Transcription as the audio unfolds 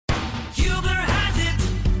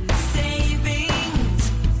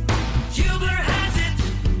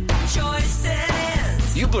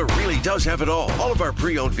does have it all. All of our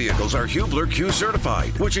pre-owned vehicles are Hubler Q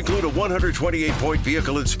certified, which include a 128-point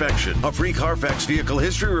vehicle inspection, a free Carfax vehicle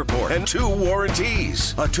history report, and 2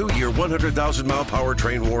 warranties. A 2-year 100,000-mile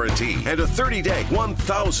powertrain warranty and a 30-day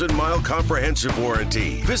 1,000-mile comprehensive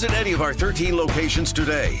warranty. Visit any of our 13 locations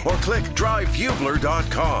today or click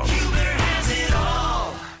drivehubler.com. Hubler has it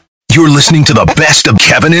all. You're listening to the best of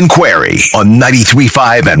Kevin and Query on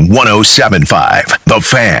 93.5 and 107.5. The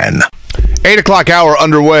Fan. 8 o'clock hour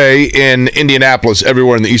underway in Indianapolis,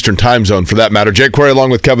 everywhere in the Eastern time zone for that matter. Jake Query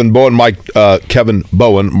along with Kevin Bowen, Mark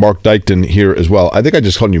Dykton here as well. I think I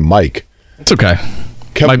just called you Mike. It's okay.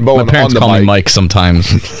 Kevin Bowen my parents on the call mic. me Mike sometimes.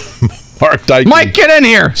 Mark Dykton. Mike, get in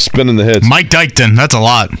here. Spinning the hits. Mike Dykton, that's a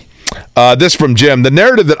lot. This from Jim. The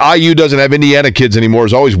narrative that IU doesn't have Indiana kids anymore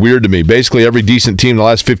is always weird to me. Basically, every decent team in the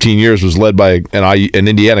last 15 years was led by an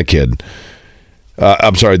Indiana kid.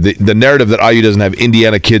 I'm sorry, the narrative that IU doesn't have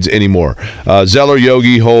Indiana kids anymore. Zeller,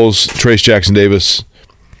 Yogi, Holes, Trace Jackson Davis.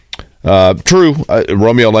 True.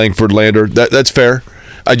 Romeo Langford, Lander. That's fair.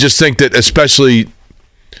 I just think that especially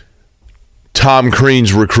Tom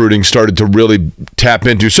Crean's recruiting started to really tap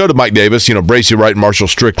into. So did Mike Davis, Bracy Wright and Marshall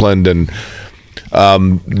Strickland, and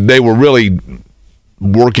they were really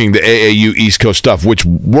working the AAU East Coast stuff, which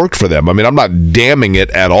worked for them. I mean, I'm not damning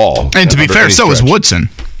it at all. And to be fair, so is Woodson.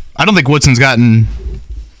 I don't think Woodson's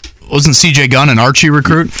wasn't CJ Gunn an Archie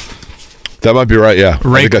recruit? That might be right, yeah.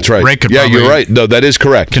 I think that's right. Yeah, you're right. No, that is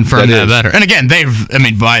correct. Confirm that better. And again, by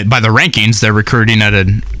the rankings, they're recruiting at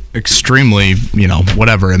an extremely,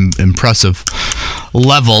 impressive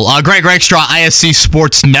level. Greg Rakestraw, ISC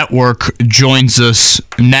Sports Network, joins us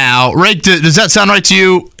now. Rake, does that sound right to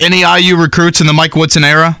you? Any IU recruits in the Mike Woodson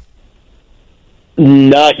era?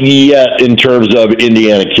 Not yet in terms of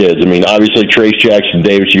Indiana kids. I mean, obviously, Trace Jackson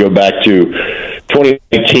Davis, you go back to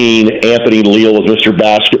 2019, Anthony Leal was Mr.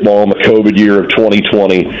 Basketball in the COVID year of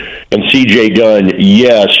 2020, and C.J. Gunn,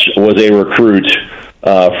 yes, was a recruit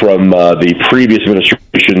from the previous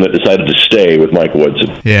administration that decided to stay with Mike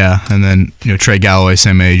Woodson. Yeah, and then Trey Galloway,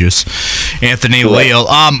 same age as Anthony Leal.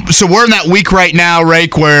 So we're in that week right now,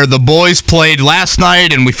 Rake, where the boys played last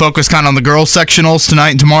night, and we focus kind of on the girls sectionals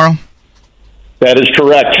tonight and tomorrow? That is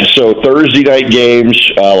correct. So Thursday night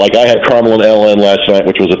games, like I had Carmel and LN last night,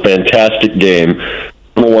 which was a fantastic game.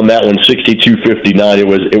 Carmel won that one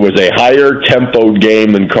 62-59. It was a higher tempo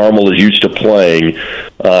game than Carmel is used to playing.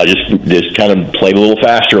 Just kind of played a little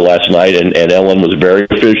faster last night, and LN was very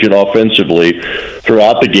efficient offensively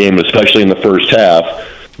throughout the game, especially in the first half.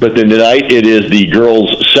 But then tonight it is the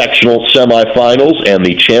girls sectional semifinals and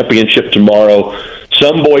the championship tomorrow.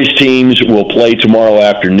 Some boys teams will play tomorrow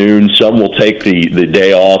afternoon. Some will take the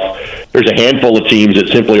day off. There's a handful of teams that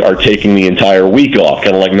simply are taking the entire week off,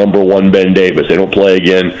 kind of like number 1 Ben Davis. They don't play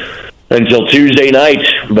again until Tuesday night,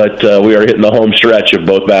 but we are hitting the home stretch of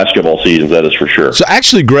both basketball seasons, that is for sure. So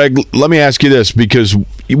actually, Greg, let me ask you this, because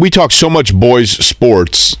we talk so much boys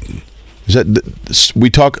sports. We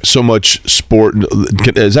talk so much sport.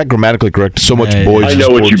 Is that grammatically correct? So much boys. I know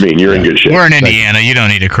sports. what you mean. You're in good shape. We're in Indiana. You don't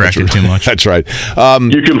need to correct it too much. That's right.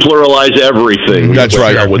 You can pluralize everything. That's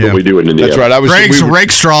right. What we do in Indiana. That's right. Greg's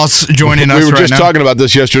Rakestraw's joining us right now. We were just talking about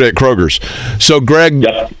this yesterday at Kroger's. So, Greg,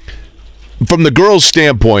 from the girls'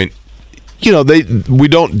 standpoint, we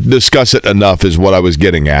don't discuss it enough is what I was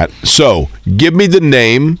getting at. So, give me the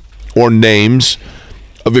name or names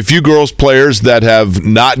of a few girls players that have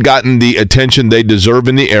not gotten the attention they deserve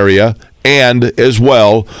in the area, and as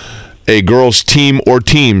well a girls team or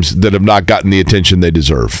teams that have not gotten the attention they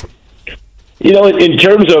deserve. In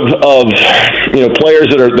terms of players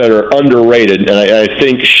that are underrated, and I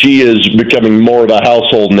think she is becoming more of a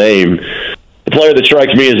household name. The player that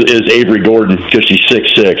strikes me is Avery Gordon, because she's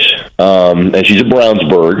 6'6", and she's at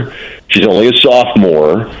Brownsburg. She's only a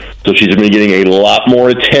sophomore, so she's been getting a lot more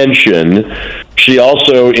attention. She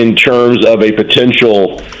also, in terms of a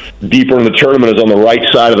potential deeper in the tournament, is on the right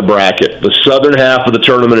side of the bracket. The southern half of the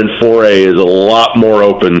tournament in 4A is a lot more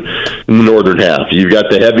open than the northern half. You've got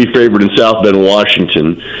the heavy favorite in South Bend,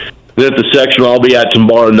 Washington. Then at the section I'll be at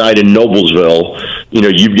tomorrow night in Noblesville,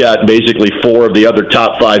 you've got basically 4 of the other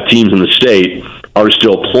top 5 teams in the state are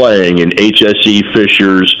still playing in HSE,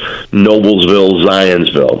 Fishers, Noblesville,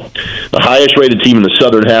 Zionsville. The highest rated team in the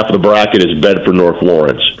southern half of the bracket is Bedford North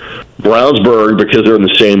Lawrence. Brownsburg, because they're in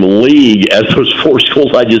the same league as those 4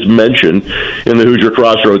 schools I just mentioned in the Hoosier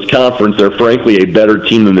Crossroads Conference, they're frankly a better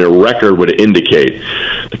team than their record would indicate.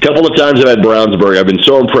 A couple of times I've had Brownsburg, I've been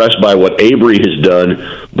so impressed by what Avery has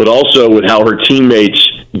done, but also with how her teammates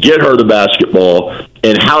get her the basketball,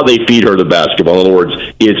 and how they feed her the basketball. In other words,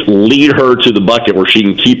 it's lead her to the bucket where she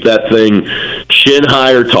can keep that thing chin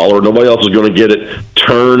high or taller. Nobody else is going to get it,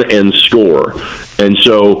 turn and score. And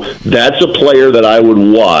so that's a player that I would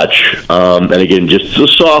watch. And again, just as a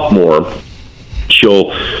sophomore,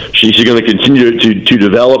 she's going to continue to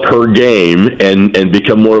develop her game and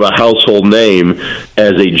become more of a household name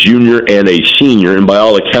as a junior and a senior. And by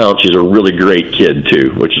all accounts, she's a really great kid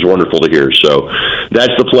too, which is wonderful to hear. So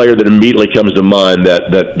that's the player that immediately comes to mind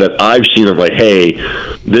that I've seen of like, hey,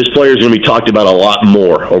 this player is going to be talked about a lot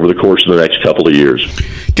more over the course of the next couple of years.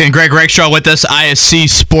 Again, Greg Rakestraw with us, ISC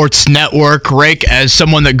Sports Network. Rake, as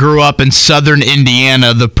someone that grew up in southern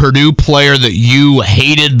Indiana, the Purdue player that you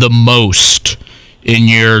hated the most in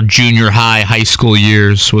your junior high school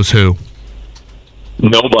years was who?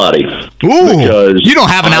 Nobody. Ooh, you don't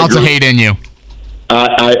have an ounce of hate in you.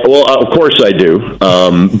 Well, of course I do.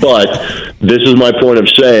 But this is my point of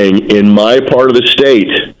saying, in my part of the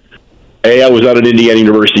state, I was not an Indiana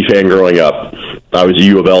University fan growing up. I was a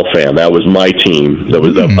U of L fan. That was my team. That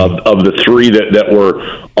was of the three that were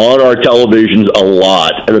on our televisions a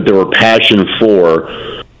lot and that there were passion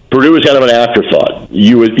for. Purdue was kind of an afterthought.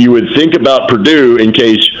 You would think about Purdue in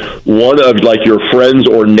case one of like your friends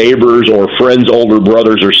or neighbors or friends' older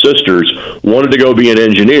brothers or sisters wanted to go be an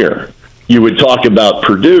engineer. You would talk about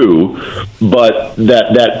Purdue, but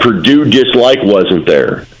that Purdue dislike wasn't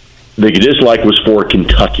there. The dislike was for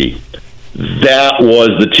Kentucky. That was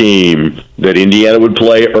the team that Indiana would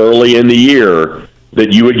play early in the year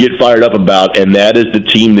that you would get fired up about, and that is the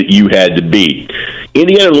team that you had to beat.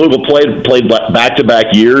 Indiana and Louisville played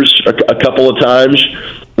back-to-back years a couple of times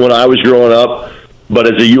when I was growing up, but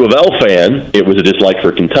as a U of L fan, it was a dislike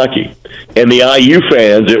for Kentucky. And the IU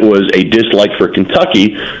fans, it was a dislike for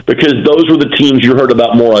Kentucky because those were the teams you heard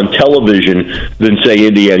about more on television than, say,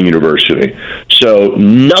 Indiana University. So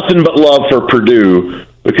nothing but love for Purdue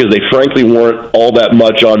because they frankly weren't all that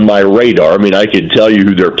much on my radar. I mean, I could tell you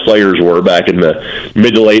who their players were back in the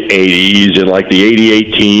mid to late 80s and like the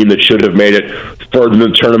 88 team that should have made it further in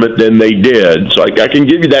the tournament than they did. So I can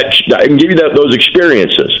give you that. I can give you those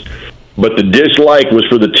experiences. But the dislike was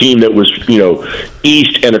for the team that was,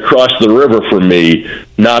 east and across the river from me,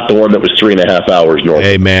 not the one that was 3.5 hours north.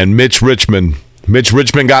 Hey, man, Mitch Richmond. Mitch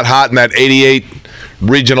Richmond got hot in that 88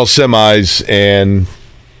 regional semis, and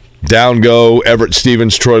down go Everett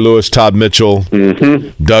Stevens, Troy Lewis, Todd Mitchell,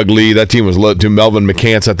 Doug Lee. That team was loaded too. Melvin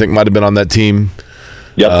McCants, I think, might have been on that team.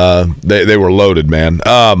 Yep. They were loaded, man.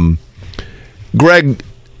 Greg,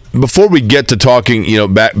 before we get to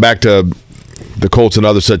talking, back to the Colts and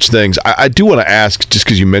other such things, I do want to ask, just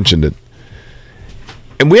because you mentioned it,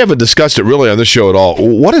 and we haven't discussed it really on this show at all,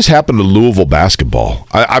 what has happened to Louisville basketball?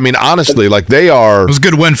 I mean, honestly, like they are... It was a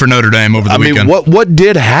good win for Notre Dame over the weekend. What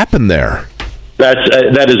did happen there?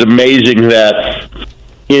 That is amazing that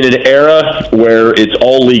in an era where it's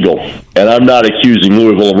all legal, and I'm not accusing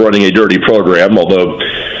Louisville of running a dirty program, although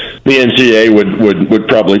the NCAA would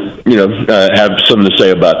probably have something to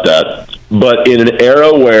say about that. But in an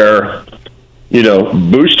era where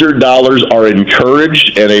booster dollars are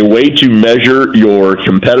encouraged and a way to measure your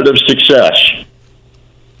competitive success,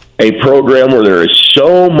 a program where there is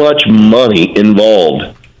so much money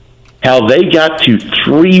involved, how they got to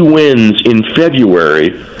 3 wins in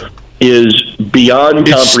February is beyond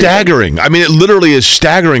comprehension. It's staggering. I mean, it literally is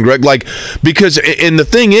staggering, Greg. Because the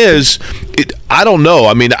thing is, I don't know.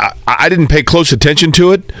 I mean, I didn't pay close attention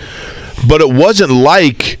to it, but it wasn't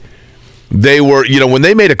like they were, when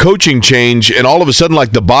they made a coaching change and all of a sudden,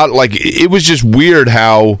 it was just weird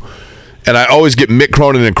how, and I always get Mick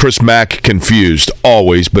Cronin and Chris Mack confused,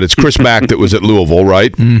 always, but it's Chris Mack that was at Louisville,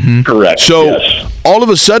 right? Mm-hmm. Correct. So yes. All of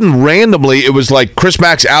a sudden, randomly, it was like Chris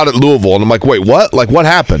Mack's out at Louisville, and I'm like, wait, what? Like, what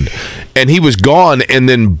happened? And he was gone, and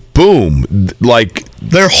then boom,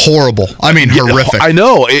 they're horrible. I mean, horrific. I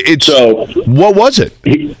know. So what was it?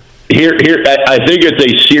 Here, I think it's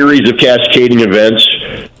a series of cascading events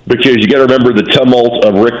because you got to remember the tumult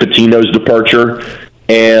of Rick Pitino's departure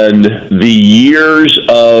and the years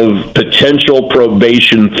of potential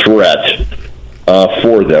probation threat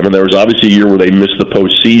for them. And there was obviously a year where they missed the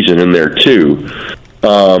postseason in there too,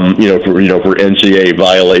 for NCAA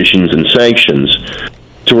violations and sanctions.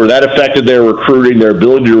 So where that affected their recruiting, their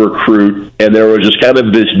ability to recruit, and there was just kind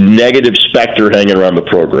of this negative specter hanging around the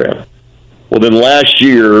program. Well, then last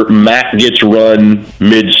year, Mack gets run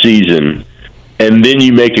mid-season, and then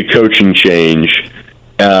you make a coaching change.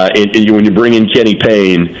 And when you bring in Kenny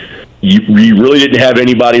Payne, you really didn't have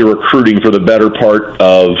anybody recruiting for the better part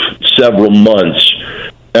of several months.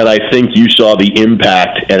 And I think you saw the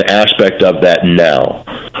impact and aspect of that now.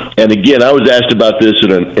 And again, I was asked about this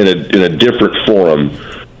in a different forum.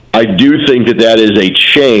 I do think that is a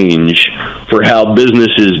change for how business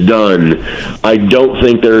is done. I don't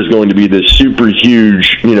think there's going to be this super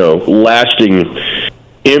huge, lasting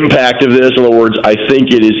impact of this. In other words, I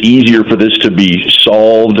think it is easier for this to be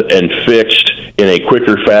solved and fixed in a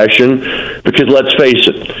quicker fashion, because let's face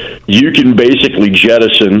it, you can basically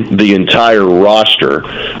jettison the entire roster,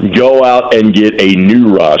 go out and get a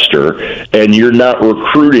new roster, and you're not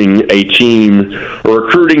recruiting a team or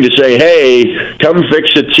recruiting to say, hey, come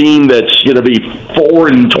fix a team that's going to be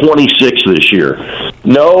 4-26 this year.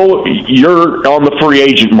 No, you're on the free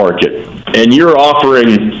agent market, and you're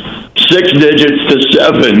offering 6 digits to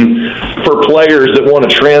 7 for players that want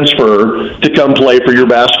to transfer to come play for your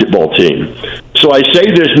basketball team. So I say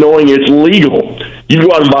this knowing it's legal. You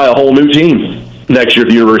go out and buy a whole new team next year at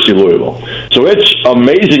the University of Louisville. So it's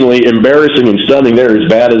amazingly embarrassing and stunning. They're as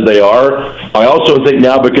bad as they are. I also think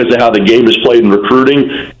now, because of how the game is played in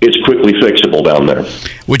recruiting, it's quickly fixable down there.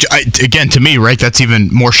 Which, again, to me, right, that's even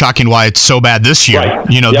more shocking why it's so bad this year.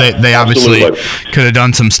 Right. They obviously absolutely could have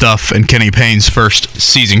done some stuff in Kenny Payne's first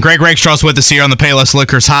season. Greg Rakestraw's with us here on the Payless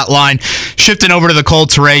Liquors hotline. Shifting over to the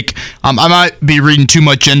Colts rake. I might be reading too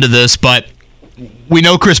much into this, but we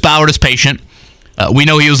know Chris Ballard is patient. We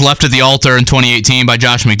know he was left at the altar in 2018 by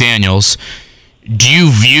Josh McDaniels. Do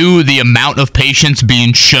you view the amount of patience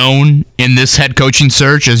being shown in this head coaching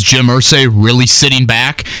search as Jim Irsay really sitting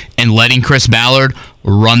back and letting Chris Ballard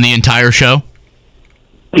run the entire show?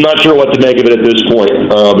 I'm not sure what to make of it at this point,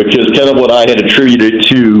 because kind of what I had attributed it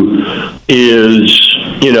to is,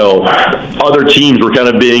 other teams were kind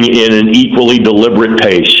of being in an equally deliberate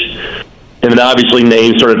pace. And then obviously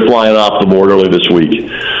names started flying off the board early this week.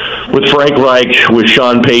 With Frank Reich, with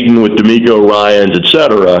Sean Payton, with DeMeco Ryans, et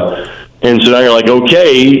cetera. And so now you're like,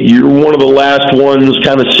 okay, you're one of the last ones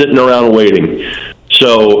kind of sitting around waiting.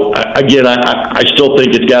 So, again, I still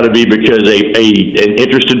think it's got to be because an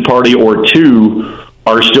interested party or two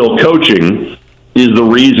are still coaching is the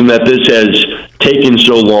reason that this has taken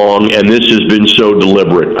so long and this has been so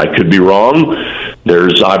deliberate. I could be wrong.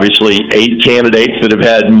 There's obviously 8 candidates that have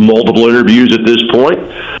had multiple interviews at this point.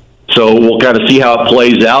 So we'll kind of see how it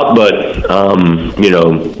plays out. But,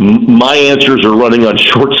 my answers are running on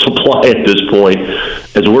short supply at this point,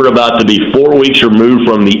 as we're about to be 4 weeks removed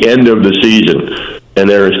from the end of the season, and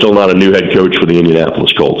there is still not a new head coach for the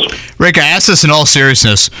Indianapolis Colts. Rick, I ask this in all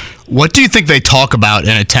seriousness. What do you think they talk about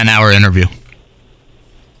in a 10-hour interview?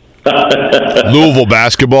 Louisville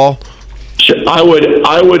basketball? I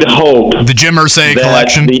would hope the Jim Irsay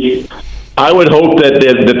collection. I would hope that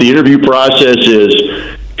the interview process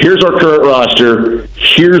is, here's our current roster,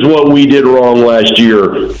 here's what we did wrong last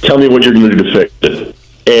year, tell me what you're going to do to fix it.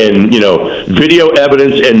 And, video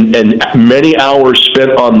evidence and many hours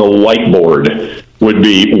spent on the whiteboard would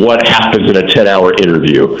be what happens in a 10-hour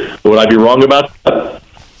interview. Would I be wrong about that?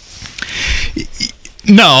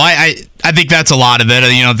 No, I think that's a lot of it.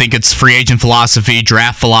 I think it's free agent philosophy,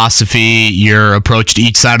 draft philosophy, your approach to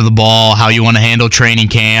each side of the ball, how you want to handle training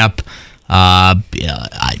camp.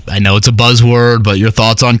 I know it's a buzzword, but your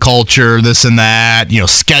thoughts on culture, this and that,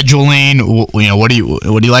 scheduling, what do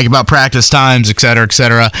you like about practice times, et cetera, et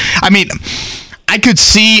cetera. I mean, I could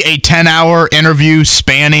see a 10-hour interview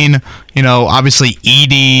spanning, obviously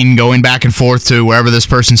eating, going back and forth to wherever this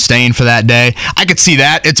person's staying for that day. I could see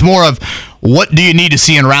that. It's more of, what do you need to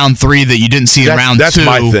see in round 3 that you didn't see in round 2? That's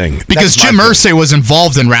my thing. Because Jim Irsay was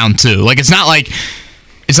involved in round 2. Like, it's not like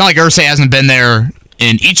Irsay hasn't been there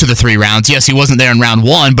in each of the 3 rounds. Yes, he wasn't there in round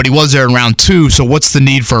 1, but he was there in round 2. So what's the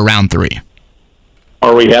need for round 3?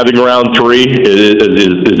 Are we having round 3? Is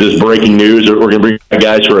this breaking news, or we're going to bring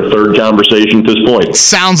guys for a third conversation at this point?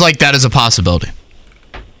 Sounds like that is a possibility.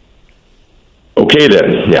 Okay,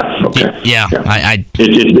 then. Yeah. Okay. Yeah.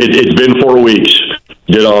 It's been 4 weeks.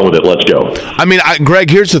 Get on with it. Let's go. I mean, Greg,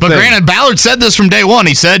 here's the thing. But granted, Ballard said this from day one.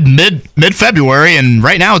 He said mid-February, and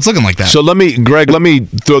right now it's looking like that. So let me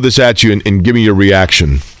throw this at you and give me your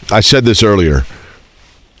reaction. I said this earlier.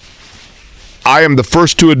 I am the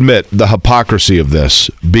first to admit the hypocrisy of this,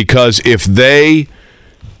 because if they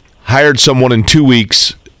hired someone in 2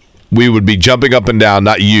 weeks, we would be jumping up and down.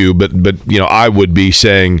 Not you, but I would be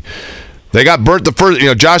saying, they got burnt the first,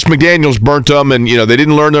 Josh McDaniels burnt them, and, they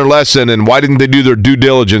didn't learn their lesson, and why didn't they do their due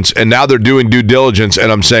diligence? And now they're doing due diligence,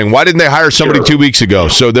 and I'm saying, why didn't they hire somebody 2 weeks ago?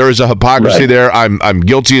 So there is a hypocrisy there. I'm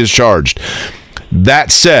guilty as charged.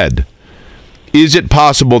 That said, is it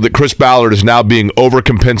possible that Chris Ballard is now being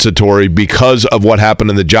overcompensatory because of what happened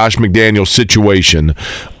in the Josh McDaniels situation,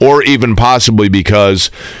 or even possibly because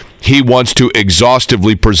he wants to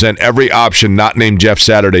exhaustively present every option not named Jeff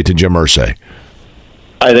Saturday to Jim Irsay?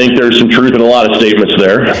 I think there's some truth in a lot of statements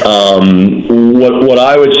there. What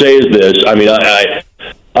I would say is this. I mean,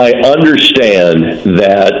 I understand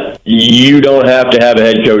that you don't have to have a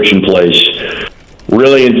head coach in place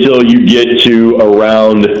really until you get to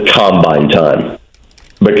around combine time,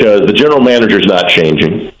 because the general manager is not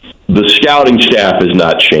changing. The scouting staff is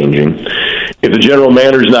not changing. If the general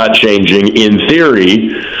manager is not changing, in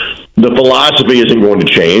theory, the philosophy isn't going to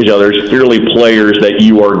change. Now, there's clearly players that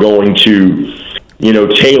you are going to,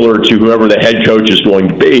 tailor to whoever the head coach is going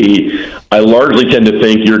to be. I largely tend to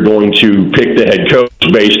think you're going to pick the head coach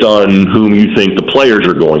based on whom you think the players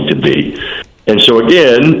are going to be. And so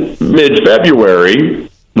again, mid-February,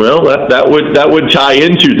 well, that would tie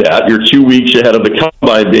into that. You're 2 weeks ahead of the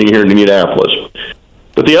combine being here in Indianapolis.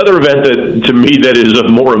 But the other event that, to me, that is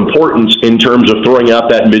of more importance in terms of throwing out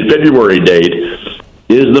that mid-February date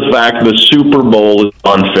is the fact the Super Bowl is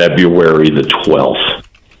on February the 12th.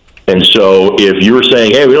 And so if you're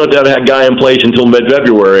saying, hey, we don't have to have a guy in place until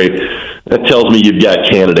mid-February, that tells me you've got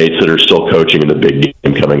candidates that are still coaching in the big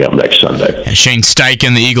game coming up next Sunday. Shane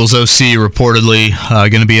Steichen, the Eagles OC, reportedly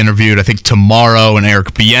going to be interviewed, I think, tomorrow. And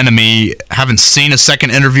Eric Bieniemy, haven't seen a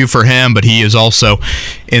second interview for him, but he is also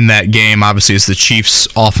in that game, obviously, as the Chiefs'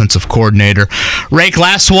 offensive coordinator. Rake,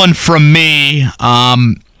 last one from me.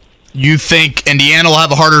 You think Indiana will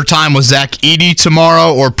have a harder time with Zach Edey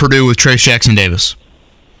tomorrow or Purdue with Trayce Jackson-Davis?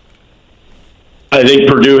 I think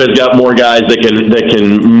Purdue has got more guys that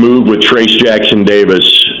can move with Trayce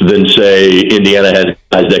Jackson-Davis than, say, Indiana has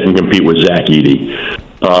guys that can compete with Zach Edey.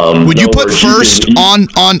 Would you put first on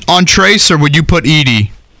Trayce, or would you put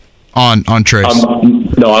Edey on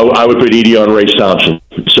Trayce? No, I would put Edey on Race Thompson.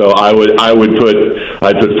 So I'd put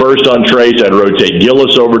first on Trayce. I'd rotate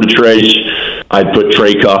Gillis over to Trayce. I'd put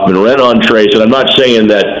Trey Kaufman-Renn on Trayce. And I'm not saying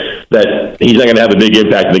that he's not going to have a big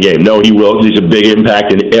impact in the game. No, he will. He's a big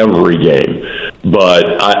impact in every game.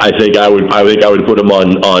 But I think I would put him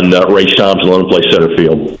on Race Thompson, let him play center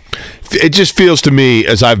field. It just feels to me,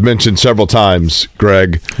 as I've mentioned several times,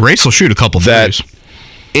 Greg, Race will shoot a couple threes.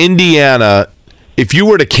 Indiana, if you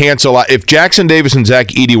were to cancel out, if Jackson-Davis and Zach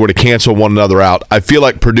Edey were to cancel one another out, I feel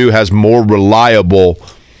like Purdue has more reliable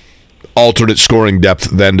alternate scoring depth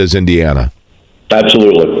than does Indiana.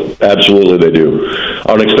 Absolutely they do. I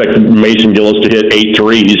don't expect Mason Gillis to hit 8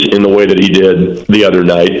 threes in the way that he did the other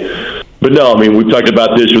night. But no, I mean, we've talked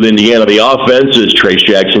about this with Indiana. The offense is Trayce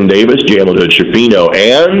Jackson-Davis, Jalen Hood-Schifino,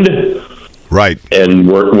 and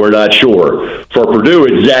we're not sure. For Purdue,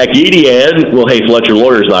 it's Zach Edey, and, well, hey, Fletcher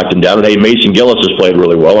Lawyer's knocked him down, and hey, Mason Gillis has played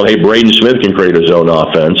really well, and hey, Braden Smith can create his own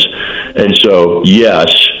offense. And so,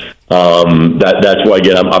 yes, that's why,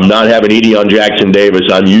 again, I'm not having Edey on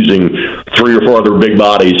Jackson-Davis. I'm using 3 or 4 other big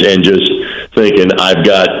bodies and just thinking I've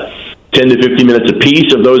got 10 to 15 minutes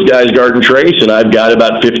apiece of those guys guarding Trayce, and I've got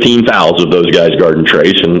about 15 fouls of those guys guarding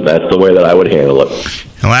Trayce, and that's the way that I would handle it.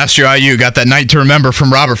 And last year, IU got that night to remember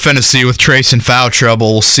from Robert Fennessy with Trayce in foul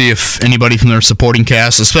trouble. We'll see if anybody from their supporting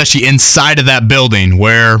cast, especially inside of that building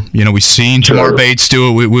where, we've seen Tamar Bates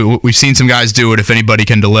do it. We've seen some guys do it, if anybody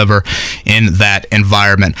can deliver in that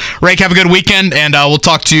environment. Rake, have a good weekend, and we'll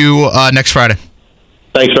talk to you next Friday.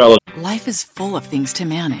 Thanks, fellas. Life is full of things to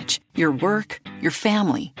manage. Your work, your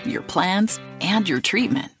family, your plans, and your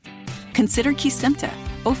treatment. Consider Kesimpta,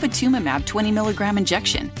 ofatumumab 20 milligram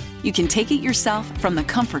injection. You can take it yourself from the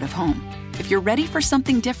comfort of home. If you're ready for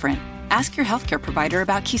something different, ask your healthcare provider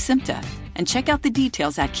about Kesimpta and check out the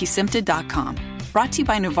details at kesimpta.com. Brought to you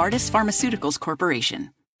by Novartis Pharmaceuticals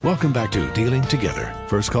Corporation. Welcome back to Dealing Together.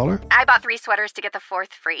 First caller? I bought 3 sweaters to get the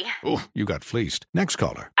 4th free. Oh, you got fleeced. Next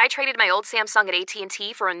caller. I traded my old Samsung at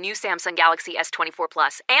AT&T for a new Samsung Galaxy S24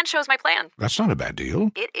 Plus and chose my plan. That's not a bad deal.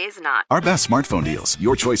 It is not. Our best smartphone deals.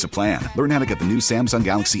 Your choice of plan. Learn how to get the new Samsung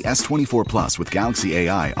Galaxy S24 Plus with Galaxy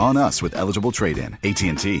AI on us with eligible trade-in.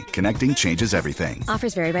 AT&T. Connecting changes everything.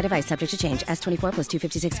 Offers vary by device. Subject to change. S24 plus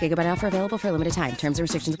 256 gigabyte offer available for a limited time. Terms and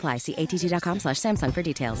restrictions apply. See att.com/Samsung for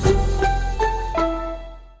details.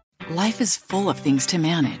 Life is full of things to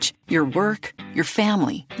manage. Your work, your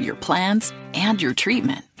family, your plans, and your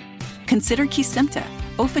treatment. Consider Kesimpta,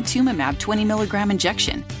 ofatumumab 20 milligram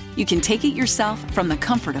injection. You can take it yourself from the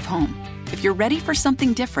comfort of home. If you're ready for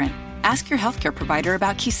something different, ask your healthcare provider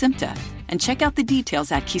about Kesimpta and check out the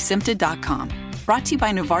details at kesimpta.com. Brought to you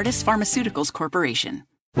by Novartis Pharmaceuticals Corporation.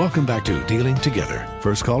 Welcome back to Dealing Together.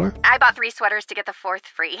 First caller? I bought 3 sweaters to get the 4th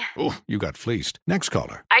free. Oh, you got fleeced. Next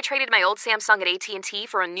caller. I traded my old Samsung at AT&T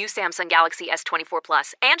for a new Samsung Galaxy S24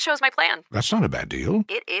 Plus and chose my plan. That's not a bad deal.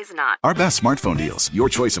 It is not. Our best smartphone deals. Your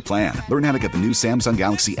choice of plan. Learn how to get the new Samsung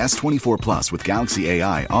Galaxy S24 Plus with Galaxy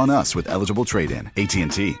AI on us with eligible trade-in.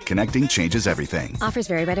 AT&T. Connecting changes everything. Offers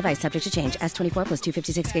vary by device. Subject to change. S24 plus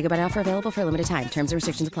 256 gigabyte offer available for a limited time. Terms and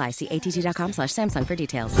restrictions apply. See att.com/Samsung for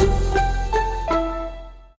details.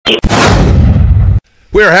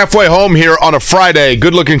 We are halfway home here on a Friday.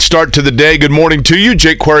 Good-looking start to the day. Good morning to you.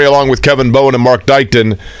 Jake Query along with Kevin Bowen and Mark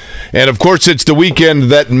Dykton. And, of course, it's the weekend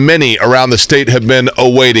that many around the state have been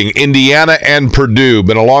awaiting. Indiana and Purdue.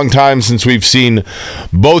 Been a long time since we've seen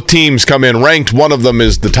both teams come in ranked. One of them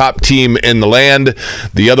is the top team in the land.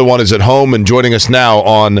 The other one is at home. And joining us now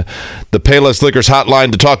on the Payless Liquors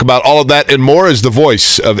Hotline to talk about all of that and more is the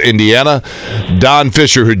voice of Indiana, Don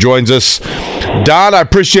Fisher, who joins us. Don, I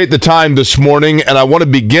appreciate the time this morning, and I want to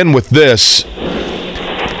begin with this.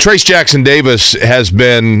 Trayce Jackson-Davis has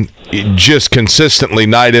been just consistently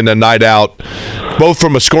night in and night out, both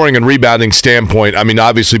from a scoring and rebounding standpoint. I mean,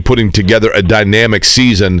 obviously putting together a dynamic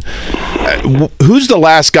season. Who's the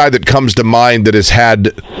last guy that comes to mind that has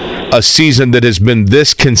had a season that has been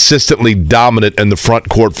this consistently dominant in the front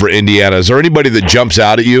court for Indiana? Is there anybody that jumps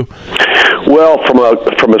out at you? Well,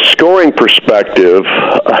 from a scoring perspective,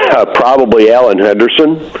 probably Alan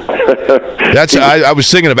Henderson. I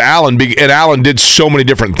was thinking of Alan, and Alan did so many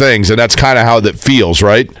different things, and that's kind of how that feels,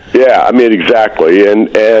 right? Yeah, I mean, exactly.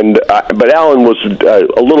 But Alan was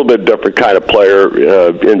a little bit different kind of player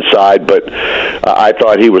inside, but I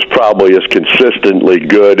thought he was probably as consistently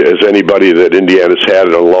good as anybody that Indiana's had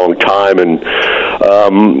in a long time. And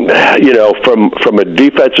from a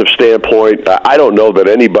defensive standpoint, I don't know that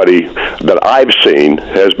anybody that I've seen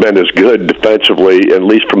has been as good defensively, at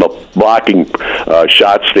least from a blocking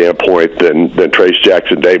shot standpoint, than Trayce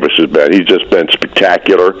Jackson-Davis has been. He's just been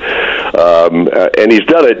spectacular, and he's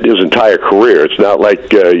done it his entire career. It's not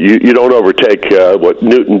like you don't overtake what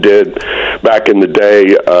Newton did back in the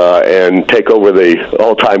day and take over the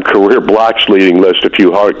all-time career blocks leading list if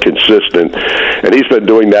you aren't consistent. And he's been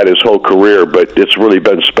doing that his whole career, but it's really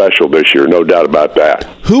been special this year, no doubt about that.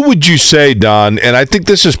 Who would you say, Don, and I think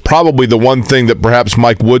this is probably the one thing that perhaps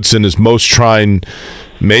Mike Woodson is most trying,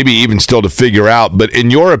 maybe even still to figure out, but in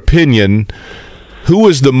your opinion, who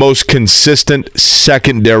is the most consistent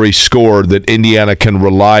secondary scorer that Indiana can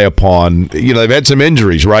rely upon? You know, they've had some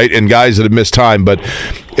injuries, right, and guys that have missed time, but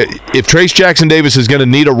if Trayce Jackson-Davis is going to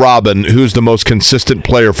need a Robin, who's the most consistent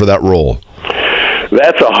player for that role?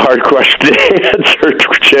 That's a hard question to answer,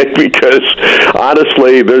 Jake, because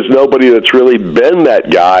honestly, there's nobody that's really been that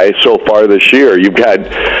guy so far this year. You've had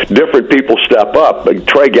different people step up. Like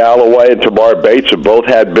Trey Galloway and Tamar Bates have both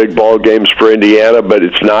had big ball games for Indiana, but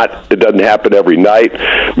it doesn't happen every night.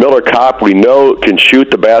 Miller Kopp, we know, can shoot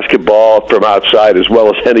the basketball from outside as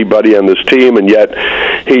well as anybody on this team, and yet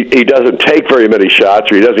he doesn't take very many shots,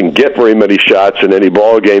 or he doesn't get very many shots in any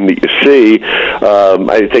ball game that you see.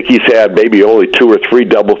 I think he's had maybe only 2 or 3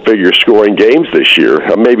 double-figure scoring games this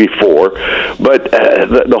year, maybe 4. But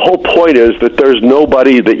the whole point is that there's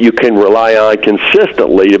nobody that you can rely on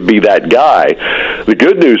consistently to be that guy. The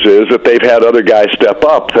good news is that they've had other guys step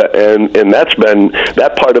up, and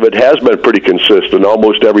that part of it has been pretty consistent.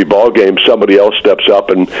 Almost every ball game, somebody else steps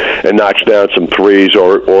up and knocks down some threes,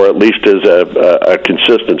 or at least is a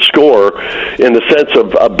consistent scorer in the sense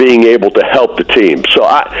of being able to help the team. So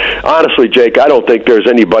honestly, Jake, I don't think there's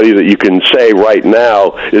anybody that you can say right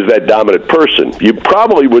now is that dominant person. You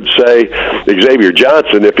probably would say Xavier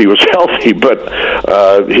Johnson if he was healthy, but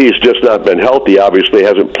he's just not been healthy. Obviously,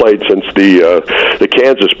 hasn't played since the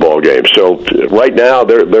Kansas ball game. So right now,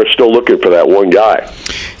 they're still looking for that one guy.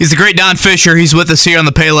 He's the great Don Fisher. He's with us here on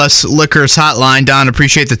the Payless Liquors Hotline. Don,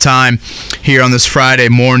 appreciate the time here on this Friday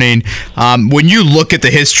morning. When you look at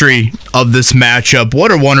the history of this matchup,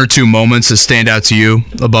 what are 1 or 2 moments that stand out to you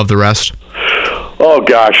above the rest? Oh,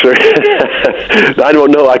 gosh. I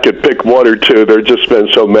don't know. I could pick 1 or 2. There have just been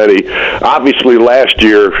so many. Obviously, last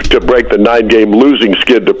year, to break the 9-game losing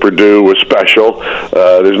skid to Purdue was special.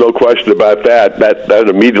 There's no question about that. That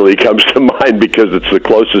immediately comes to mind because it's the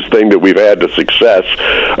closest thing that we've had to success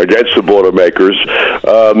against the Boilermakers.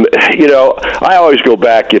 I always go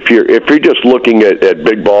back, if you're just looking at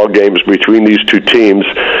big ball games between these two teams,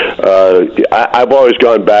 I've always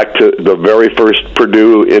gone back to the very first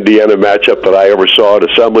Purdue-Indiana matchup that I ever saw at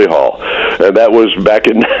Assembly Hall, and that was back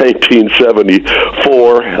in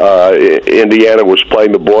 1974. Indiana was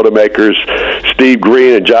playing the Boilermakers. Steve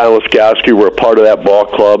Green and John Laskowski were a part of that ball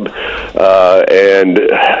club,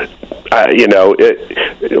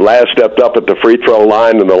 Laz stepped up at the free throw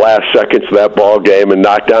line in the last seconds of that ball game and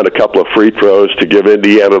knocked down a couple of free throws to give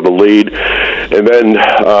Indiana the lead. And then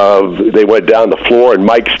they went down the floor, and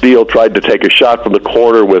Mike Steele tried to take a shot from the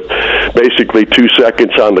corner with basically 2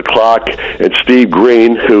 seconds on the clock. And Steve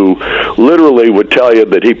Green, who literally would tell you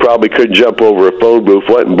that he probably couldn't jump over a phone booth,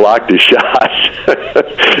 went and blocked his shot.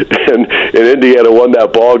 and Indiana won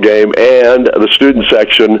that ball game, and the student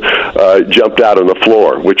section jumped out on the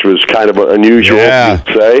floor, which was kind kind of unusual, you'd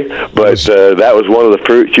say, but that was one of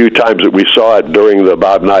the few times that we saw it during the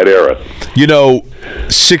Bob Knight era.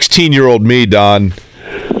 16-year-old me, Don,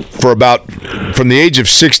 from the age of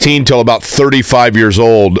 16 till about 35 years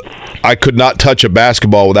old, I could not touch a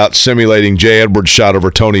basketball without simulating Jay Edwards' shot over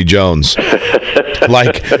Tony Jones.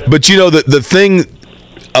 But the thing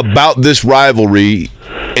about this rivalry,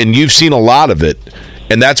 and you've seen a lot of it,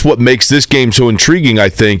 and that's what makes this game so intriguing, I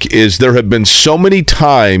think, is there have been so many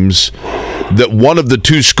times that one of the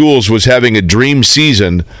two schools was having a dream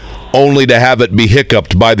season only to have it be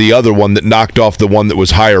hiccuped by the other one that knocked off the one that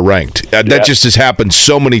was higher ranked. That just has happened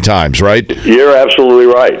so many times, right? You're absolutely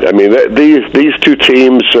right. I mean, these two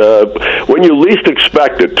teams, when you least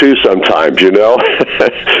expect it, too, sometimes,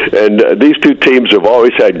 and these two teams have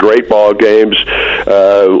always had great ball games.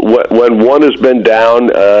 When one has been down,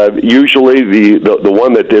 usually the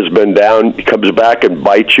one that has been down comes back and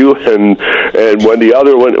bites you, and when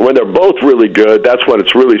they're both really good, that's when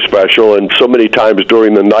it's really special. And so many times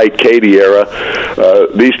during the Knight Katie era,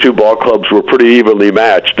 these two ball clubs were pretty evenly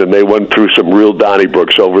matched, and they went through some real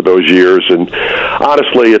Donnybrooks over those years. And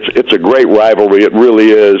honestly, it's a great rivalry. It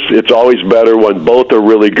really is. It's always better when both are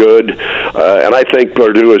really good. And I think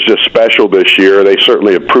Purdue is just special this year. They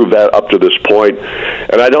certainly have proved that up to this point.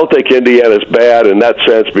 And I don't think Indiana's bad in that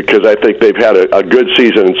sense, because I think they've had a good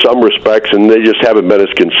season in some respects, and they just haven't been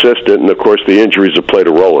as consistent. And of course, the injuries have played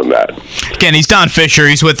a role in that. Again, he's Don Fisher.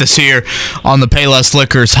 He's with us here on the Payless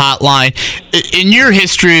Liquors hotline. In your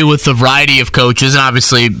history with a variety of coaches, and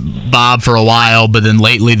obviously Bob for a while, but then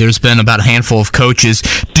lately there's been about a handful of coaches,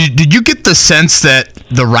 did you get the sense that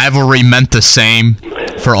the rivalry meant the same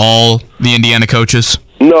for all the Indiana coaches?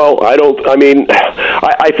 No, I don't. I mean,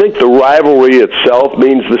 I think the rivalry itself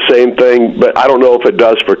means the same thing, but I don't know if it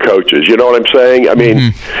does for coaches. You know what I'm saying? I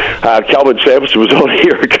mean, Kelvin Sampson was only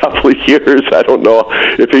here a couple of years. I don't know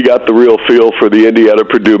if he got the real feel for the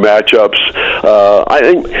Indiana-Purdue matchups. I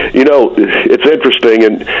think, it's interesting,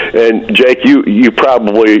 and Jake, you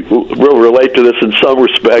probably will relate to this in some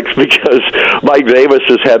respects, because Mike Davis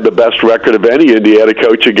has had the best record of any Indiana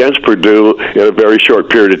coach against Purdue in a very short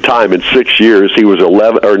period of time. In 6 years, he was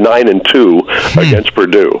 9-2 against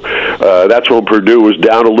Purdue. That's when Purdue was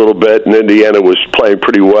down a little bit, and Indiana was playing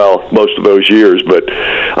pretty well most of those years. But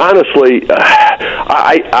honestly,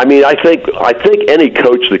 I think any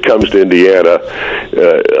coach that comes to Indiana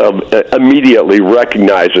immediately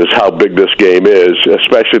recognizes how big this game is,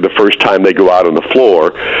 especially the first time they go out on the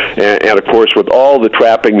floor. And of course, with all the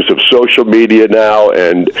trappings of social media now,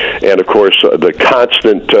 and of course the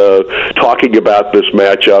constant talking about this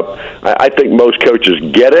matchup, I think most coaches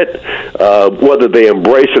get it. Whether they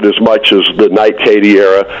embrace it as much as the Knight Katie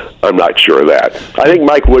era, I'm not sure of that. I think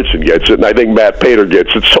Mike Woodson gets it, and I think Matt Painter gets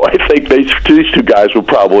it. So I think these two guys will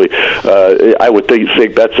probably, I would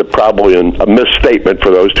think that's probably a misstatement for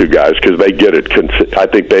those two guys, because they get it. I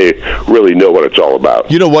think they really know what it's all about.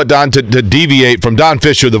 You know what, Don, to deviate from Don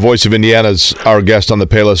Fisher, the voice of Indiana's our guest on the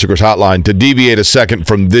Payless Liquors hotline, to deviate a second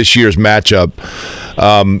from this year's matchup,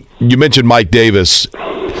 you mentioned Mike Davis,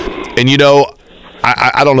 and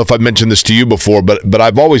I don't know if I've mentioned this to you before, but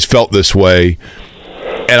I've always felt this way,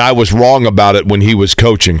 and I was wrong about it when he was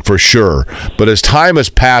coaching, for sure. But as time has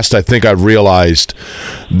passed, I think I've realized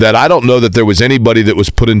that I don't know that there was anybody that was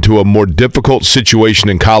put into a more difficult situation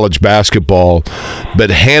in college basketball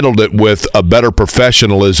but handled it with a better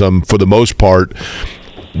professionalism for the most part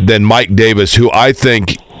than Mike Davis, who I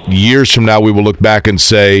think years from now we will look back and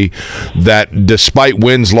say that despite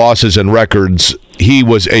wins, losses, and records, he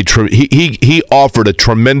was he offered a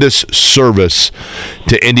tremendous service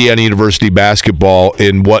to Indiana University basketball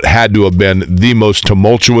in what had to have been the most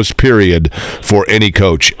tumultuous period for any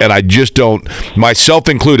coach. And I just don't, myself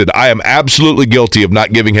included, I am absolutely guilty of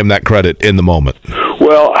not giving him that credit in the moment.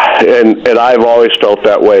 Well, and I've always felt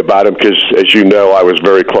that way about him, because, as you know, I was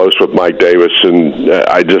very close with Mike Davis, and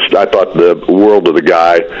I thought the world of the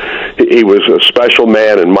guy. He was a special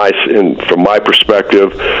man, and from my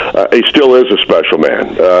perspective, he still is a special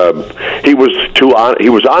man. He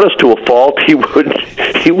was honest to a fault. He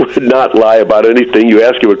would not lie about anything. You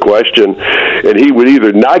ask him a question, and he would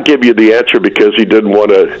either not give you the answer because he didn't want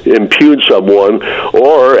to impugn someone,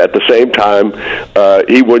 or at the same time,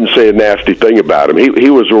 he wouldn't say a nasty thing about him. He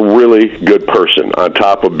was a really good person, on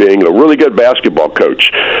top of being a really good basketball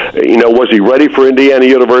coach. Was he ready for Indiana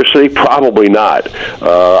University? Probably not.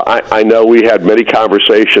 I know we had many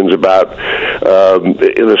conversations about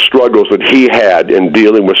the struggles that he had in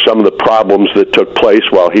dealing with some of the problems that took place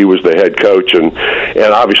while he was the head coach, and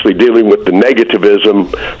obviously dealing with the negativism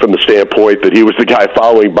from the standpoint that he was the guy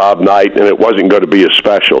following Bob Knight, and it wasn't going to be as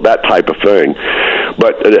special, that type of thing.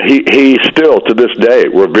 but he still, to this day,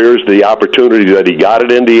 reveres the opportunity that he got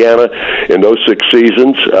at Indiana in those 6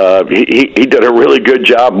 seasons. He did a really good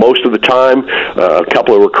job most of the time. A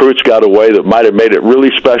couple of recruits got away that might have made it really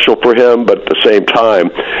special for him, but at the same time,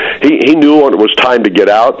 he knew when it was time to get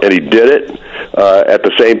out, and he did it. At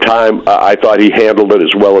the same time, I thought he handled it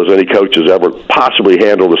as well as any coach has ever possibly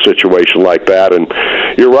handled a situation like that. And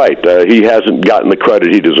you're right, he hasn't gotten the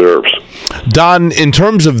credit he deserves. Don, in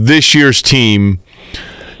terms of this year's team,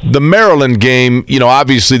 the Maryland game,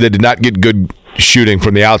 obviously they did not get good shooting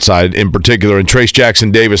from the outside in particular. And Trace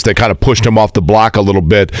Jackson Davis, they kind of pushed him off the block a little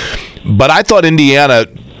bit. But I thought Indiana,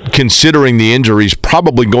 considering the injuries,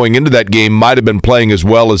 probably going into that game might have been playing as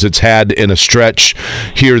well as it's had in a stretch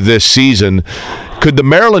here this season. Could the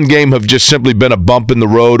Maryland game have just simply been a bump in the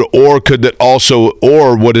road, or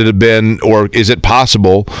would it have been, or is it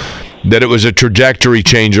possible that it was a trajectory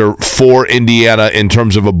changer for Indiana in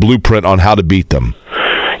terms of a blueprint on how to beat them?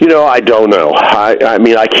 I don't know. I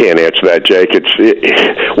mean, I can't answer that, Jake.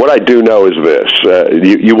 What I do know is this.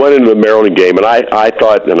 You went into the Maryland game, and I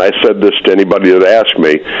thought, and I said this to anybody that asked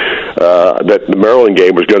me, that the Maryland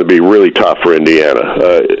game was going to be really tough for Indiana.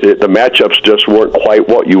 The matchups just weren't quite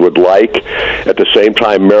what you would like. At the same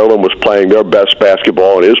time, Maryland was playing their best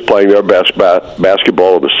basketball and is playing their best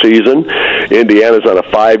basketball of the season. Indiana's on a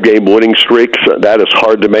 5-game winning streak. So that is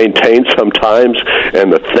hard to maintain sometimes,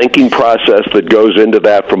 and the thinking process that goes into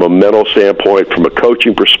that from a mental standpoint, from a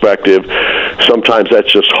coaching perspective, sometimes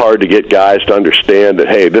that's just hard to get guys to understand that,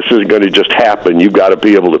 hey, this isn't going to just happen. You've got to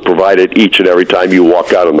be able to provide it each and every time you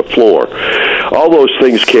walk out on the floor. All those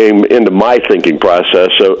things came into my thinking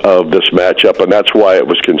process of this matchup, and that's why it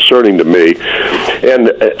was concerning to me.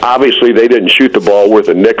 And obviously they didn't shoot the ball worth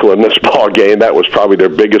a nickel in this ball game. That was probably their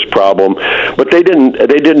biggest problem. But they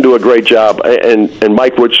didn't do a great job, and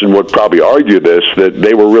Mike Woodson would probably argue this, that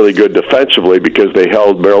they were really good defensively because they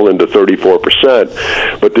held Maryland to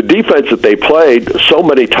 34%. But the defense that they played, so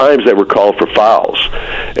many times they were called for fouls.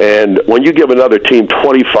 And when you give another team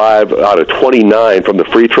 25 out of 29 from the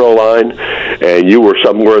free throw line, and you were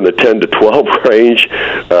somewhere in the 10 to 12 range,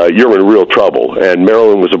 you're in real trouble. And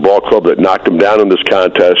Maryland was a ball club that knocked them down in this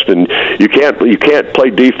contest. And you can't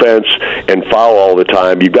play defense and foul all the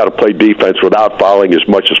time. You've got to play defense without fouling as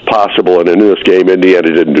much as possible. And in this game,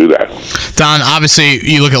 Indiana didn't do that. Don, obviously,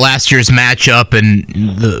 you look at last year's matchup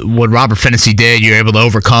and what Robert Finney did. You're able to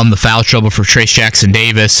overcome the foul trouble for Trace Jackson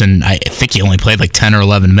Davis, and I think he only played like 10 or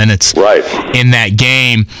 11 minutes in that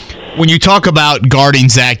game. When you talk about guarding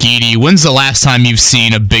Zach Edey, when's the last time you've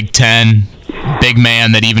seen a Big Ten big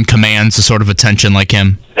man that even commands the sort of attention like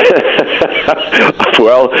him?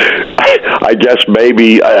 Well, I guess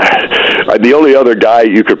maybe the only other guy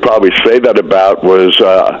you could probably say that about was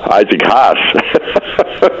Isaac Haas.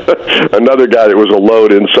 Another guy that was a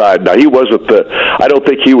load inside. Now, I don't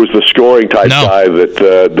think he was the scoring type guy that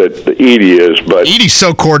Edey is. But Edey's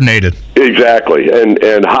so coordinated. Exactly,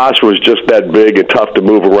 and Haas was just that big and tough to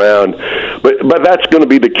move around. But that's going to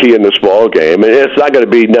be the key in this ball game, and it's not going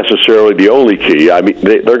to be necessarily the only key. I mean,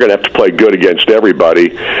 they're going to have to play good against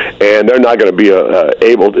everybody, and they're not going to be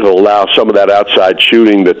able to allow some of that outside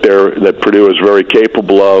shooting that Purdue is very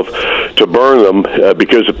capable of to burn them.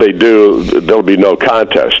 Because if they do, there'll be no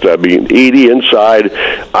contest. I mean, Edey inside,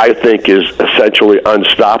 I think, is essentially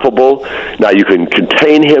unstoppable. Now you can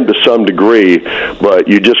contain him to some degree, but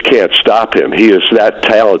you just can't stop him. He is that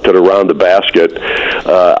talented around the basket.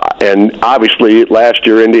 And obviously, last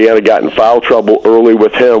year, Indiana got in foul trouble early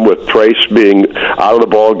with him, with Trace being out of the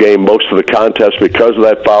ball game most of the contest because of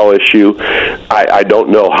that foul issue. I don't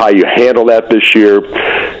know how you handle that this year.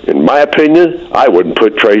 In my opinion, I wouldn't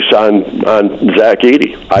put Trace on Zach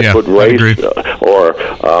Edey. I'd put Race or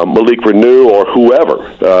Malik Renew or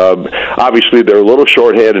whoever. Obviously, they're a little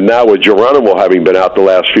shorthanded now with Geronimo having been out the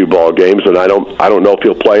last few ball games, and I don't know if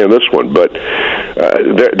he'll play in this one. But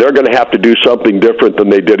they're going to have to do something different than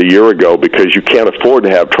they did a year ago, because you can't afford to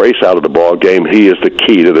have Trace out of the ball game. He is the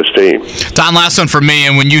key to this team. Don, last one for me,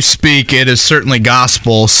 and when you speak, it is certainly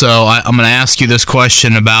gospel. So I'm going to ask you this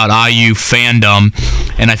question about IU fandom,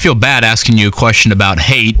 and I feel bad asking you a question about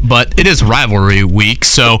hate, but it is rivalry week.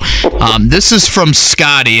 So this is from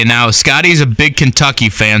Scotty, and now Scotty's a big Kentucky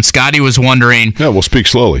fan. Scotty was wondering... Yeah, we'll speak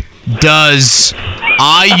slowly. Does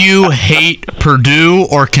IU hate Purdue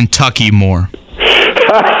or Kentucky more?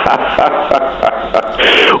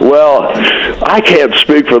 Well, I can't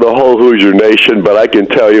speak for the whole Hoosier Nation, but I can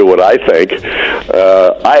tell you what I think.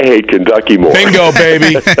 I hate Kentucky more. Bingo,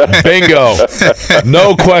 baby. Bingo.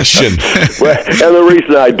 No question. And the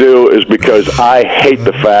reason I do is because I hate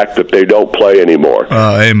the fact that they don't play anymore.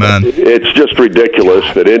 Amen. It's just ridiculous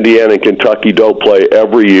that Indiana and Kentucky don't play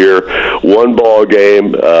every year, one ball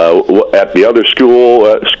game at the other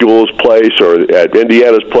school's place or at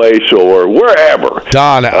Indiana's place or wherever.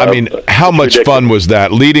 Don, I mean, how much fun was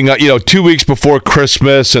that? Leading up, 2 weeks before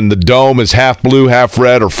Christmas, and the dome is half blue, half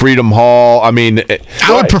red, or Freedom Hall. I mean,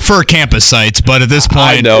 I would prefer campus sites, but at this point,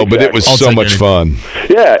 I know, but it was so much fun.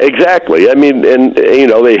 Yeah, exactly. I mean, and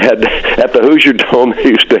they had at the Hoosier Dome. They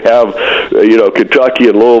used to have Kentucky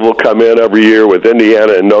and Louisville come in every year with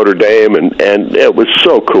Indiana and Notre Dame, and it was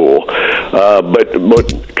so cool. But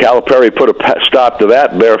Calipari put a stop to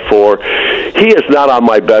that. Therefore, he is not on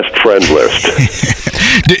my best friend list.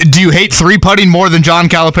 Do you hate three putting more than John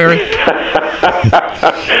Calipari?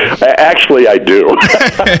 Actually, I do.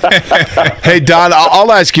 Hey, Don,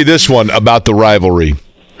 I'll ask you this one about the rivalry.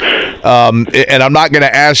 And I'm not going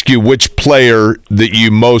to ask you which player that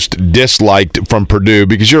you most disliked from Purdue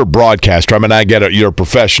because you're a broadcaster. I mean, I get it. You're a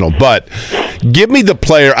professional. But give me the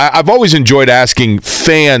player. I've always enjoyed asking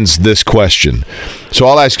fans this question. So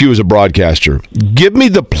I'll ask you as a broadcaster. Give me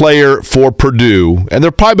the player for Purdue, and there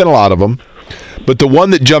have probably been a lot of them, but the one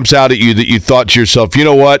that jumps out at you that you thought to yourself, you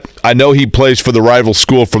know what? I know he plays for the rival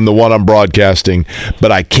school from the one I'm broadcasting,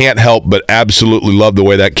 but I can't help but absolutely love the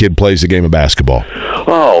way that kid plays the game of basketball.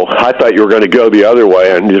 Oh, I thought you were going to go the other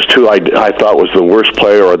way, and just who I thought was the worst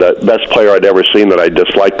player or the best player I'd ever seen that I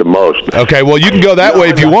disliked the most. Okay, well, you can go that way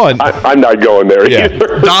if you want. I'm not going there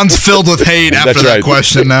either. Don's filled with hate after that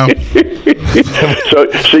question now.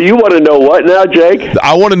 So you want to know what now, Jake?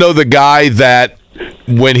 I want to know the guy that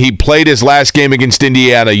when he played his last game against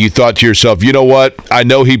Indiana, you thought to yourself, you know what? I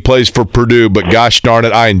know he plays for Purdue, but gosh darn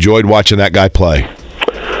it, I enjoyed watching that guy play.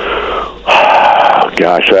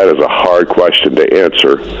 Gosh, that is a hard question to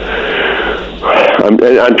answer.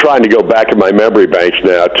 I'm trying to go back in my memory banks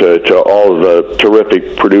now to all of the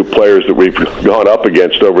terrific Purdue players that we've gone up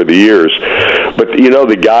against over the years. But,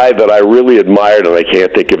 the guy that I really admired, and I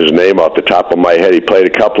can't think of his name off the top of my head, he played a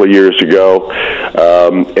couple of years ago,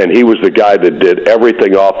 and he was the guy that did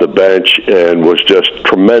everything off the bench and was just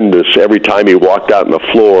tremendous. Every time he walked out on the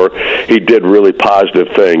floor, he did really positive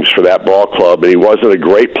things for that ball club, and he wasn't a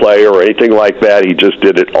great player or anything like that. He just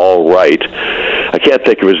did it all right. I can't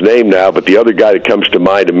think of his name now, but the other guy that comes to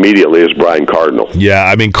mind immediately is Brian Cardinal. Yeah,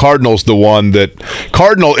 I mean, Cardinal is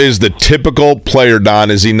the typical player,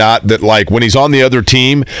 Don, is he not? That, like, when he's on the other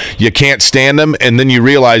team, you can't stand him, and then you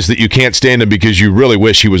realize that you can't stand him because you really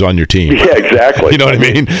wish he was on your team. Yeah, exactly. You know what I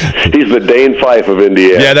mean? He's the Dane Fife of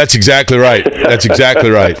Indiana. Yeah, that's exactly right. That's exactly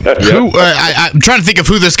right. Yep. I'm trying to think of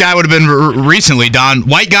who this guy would have been recently, Don.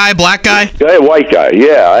 White guy, black guy? Yeah, white guy,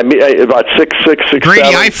 yeah. I mean, about 6'6", Grady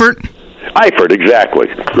Eifert? Eifert, exactly.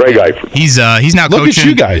 Greg Eifert. He's now Look coaching. At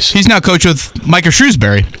you guys. He's now coach with Micah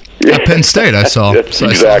Shrewsbury at Penn State. I saw. So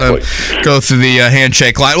exactly. I saw him go through the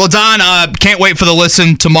handshake line. Well, Don, can't wait for the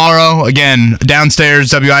listen tomorrow. Again,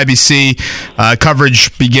 downstairs WIBC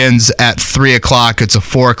coverage begins at 3:00. It's a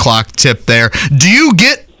 4:00 tip there. Do you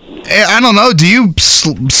get? I don't know. Do you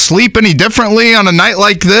sleep any differently on a night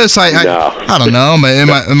like this? No. I don't know.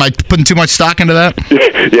 Am I putting too much stock into that?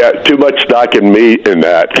 Yeah, too much stock in me in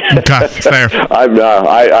that. Okay, fair. I'm not.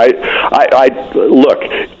 I look.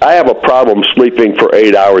 I have a problem sleeping for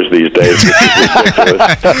 8 hours these days, which is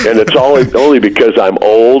ridiculous. And it's only because I'm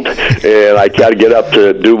old and I got to get up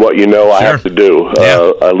to do what I have to do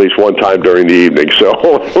at least one time during the evening.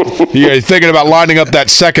 So you're thinking about lining up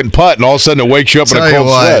that second putt, and all of a sudden it wakes you up in a cold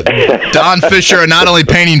sweat. Don Fisher not only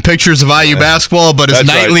painting pictures of IU basketball, but his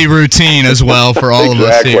nightly routine as well for all of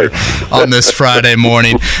us here on this Friday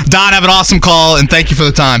morning. Don, have an awesome call, and thank you for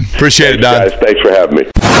the time. Appreciate it, Don. Guys, thanks for having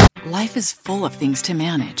me. Life is full of things to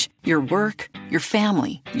manage. Your work, your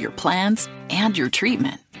family, your plans, and your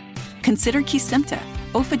treatment. Consider Kesimpta,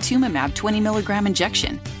 ofatumumab 20 milligram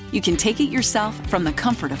injection. You can take it yourself from the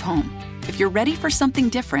comfort of home. If you're ready for something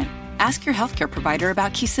different, ask your healthcare provider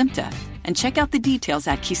about Kesimpta and check out the details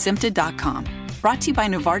at Kesimpta.com. Brought to you by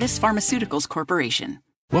Novartis Pharmaceuticals Corporation.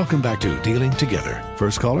 Welcome back to Dealing Together.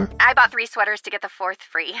 First caller? I bought 3 sweaters to get the 4th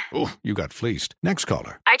free. Oh, you got fleeced. Next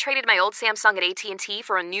caller. I traded my old Samsung at AT&T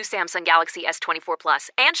for a new Samsung Galaxy S24 Plus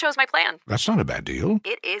and chose my plan. That's not a bad deal.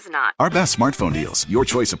 It is not. Our best smartphone deals. Your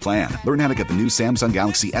choice of plan. Learn how to get the new Samsung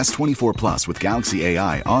Galaxy S24 Plus with Galaxy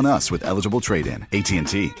AI on us with eligible trade-in.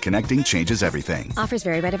 AT&T. Connecting changes everything. Offers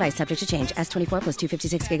vary by device. Subject to change. S24 plus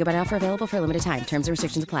 256 gigabyte offer available for a limited time. Terms and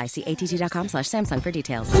restrictions apply. See att.com/Samsung for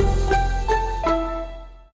details.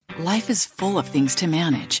 Life is full of things to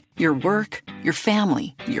manage. Your work, your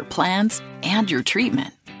family, your plans, and your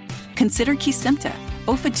treatment. Consider Kesimpta,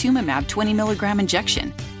 ofatumumab 20 milligram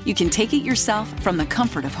injection. You can take it yourself from the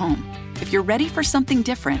comfort of home. If you're ready for something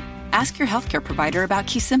different, ask your healthcare provider about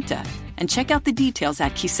Kesimpta and check out the details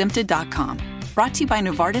at kesimpta.com. Brought to you by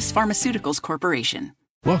Novartis Pharmaceuticals Corporation.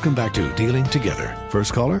 Welcome back to Dealing Together.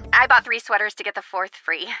 First caller? I bought 3 sweaters to get the 4th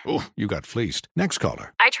free. Oh, you got fleeced. Next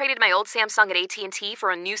caller. I traded my old Samsung at AT&T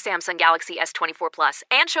for a new Samsung Galaxy S24 Plus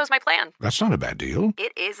and chose my plan. That's not a bad deal.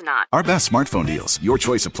 It is not. Our best smartphone deals. Your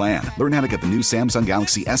choice of plan. Learn how to get the new Samsung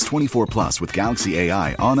Galaxy S24 Plus with Galaxy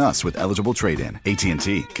AI on us with eligible trade-in.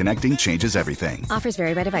 AT&T. Connecting changes everything. Offers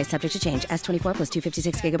vary by device. Subject to change. S24 plus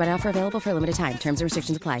 256 gigabyte offer available for a limited time. Terms and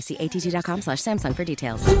restrictions apply. See att.com/Samsung for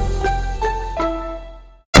details.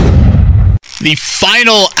 The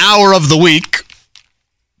final hour of the week.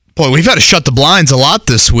 Boy, we've had to shut the blinds a lot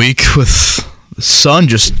this week with the sun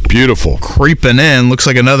just beautiful creeping in. Looks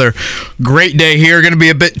like another great day here. Going to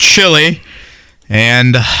be a bit chilly.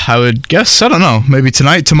 And I would guess, I don't know, maybe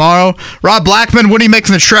tonight, tomorrow. Rob Blackman, what are you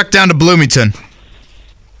making the trek down to Bloomington?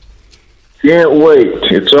 Can't wait.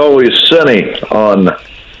 It's always sunny on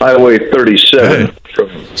Highway 37 from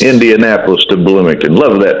Indianapolis to Bloomington.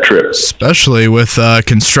 Love that trip. Especially with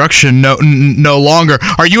construction no longer.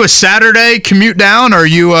 Are you a Saturday commute down, or are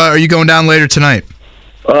you going down later tonight?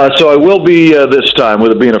 So I will be this time,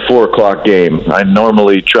 with it being a 4 o'clock game. I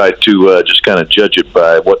normally try to just kind of judge it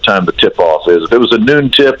by what time the tip-off is. If it was a noon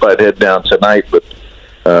tip, I'd head down tonight, but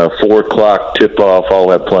 4 o'clock tip-off, I'll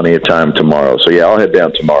have plenty of time tomorrow. So, yeah, I'll head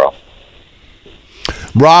down tomorrow.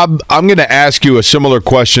 Rob, I'm going to ask you a similar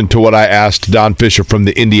question to what I asked Don Fisher from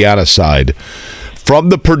the Indiana side. From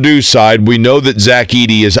the Purdue side, we know that Zach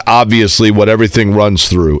Edey is obviously what everything runs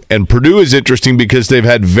through. And Purdue is interesting because they've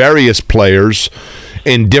had various players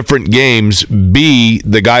in different games be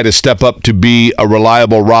the guy to step up to be a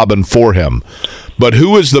reliable Robin for him. But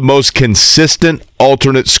who is the most consistent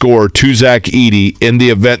alternate scorer to Zach Edey in the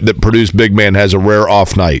event that Purdue's big man has a rare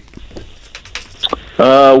off night?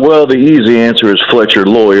 Well, the easy answer is Fletcher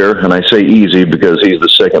Lawyer, and I say easy because he's the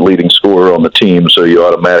second leading scorer on the team, so you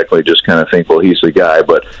automatically just kind of think, well, he's the guy.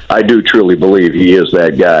 But I do truly believe he is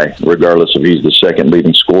that guy, regardless if he's the second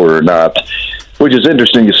leading scorer or not, which is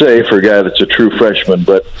interesting to say for a guy that's a true freshman.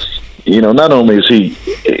 But, you know, not only is he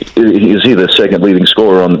the second leading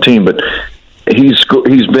scorer on the team, but he's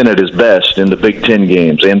been at his best in the Big Ten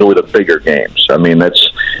games and or the bigger games. I mean, that's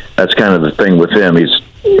kind of the thing with him.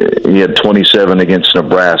 He had 27 against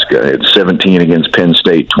Nebraska, had 17 against Penn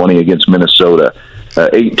State, 20 against Minnesota,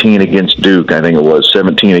 18 against Duke, I think it was,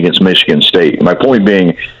 17 against Michigan State. My point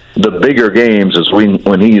being, the bigger games is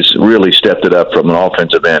when he's really stepped it up from an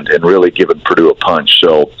offensive end and really given Purdue a punch.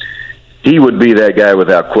 So he would be that guy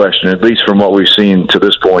without question, at least from what we've seen to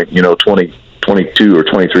this point, 22 or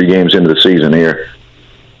 23 games into the season here.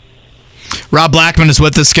 Rob Blackman is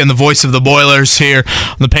with us again, the voice of the Boilers here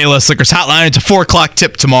on the Payless Liquors Hotline. It's a 4 o'clock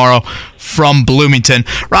tip tomorrow from Bloomington.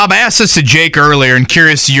 Rob, I asked this to Jake earlier and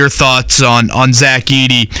curious your thoughts on Zach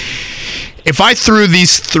Edey. If I threw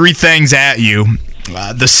these 3 things at you,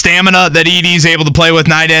 the stamina that Edey's able to play with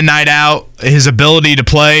night in, night out, his ability to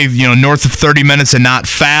play north of 30 minutes and not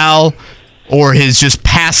foul, or his just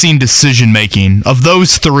passing decision-making, of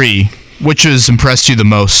those 3, which has impressed you the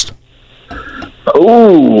most?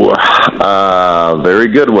 Ooh, very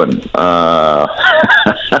good one. And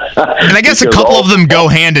I guess a couple of them go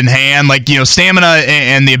hand in hand, like, stamina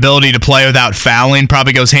and the ability to play without fouling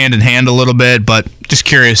probably goes hand in hand a little bit, but just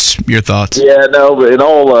curious your thoughts. Yeah, no,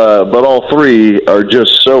 but all 3 are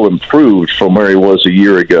just so improved from where he was a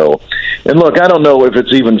year ago. And look, I don't know if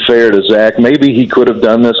it's even fair to Zach. Maybe he could have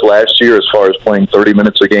done this last year as far as playing 30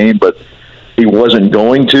 minutes a game, but he wasn't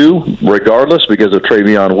going to, regardless, because of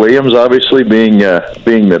Travion Williams obviously being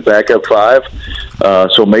the backup 5.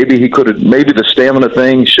 So maybe he could have. Maybe the stamina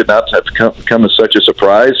thing should not have come as such a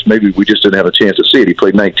surprise. Maybe we just didn't have a chance to see it. He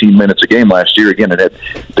played 19 minutes a game last year. Again,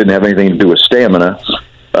 didn't have anything to do with stamina.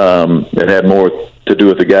 It had more to do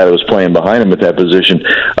with the guy that was playing behind him at that position.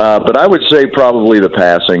 But I would say probably the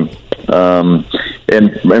passing,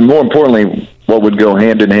 and more importantly, what would go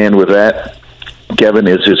hand in hand with that, Kevin,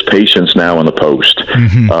 is his patience now in the post.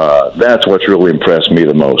 Mm-hmm. That's what's really impressed me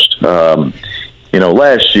the most.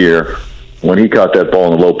 Last year, when he caught that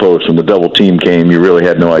ball in the low post and the double team came, you really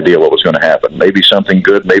had no idea what was going to happen. Maybe something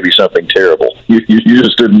good, maybe something terrible. You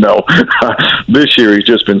just didn't know. This year, he's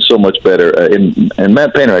just been so much better. And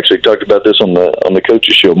Matt Painter actually talked about this on the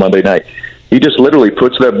coaches show Monday night. He just literally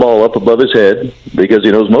puts that ball up above his head because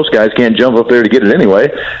he knows most guys can't jump up there to get it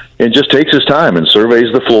anyway, and just takes his time and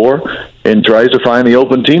surveys the floor and tries to find the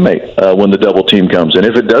open teammate when the double team comes. And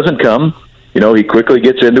if it doesn't come, he quickly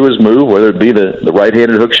gets into his move, whether it be the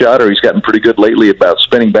right-handed hook shot, or he's gotten pretty good lately about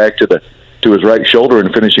spinning back to his right shoulder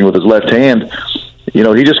and finishing with his left hand.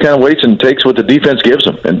 He just kind of waits and takes what the defense gives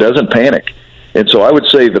him and doesn't panic. And so I would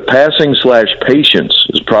say the passing/patience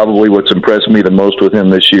is probably what's impressed me the most with him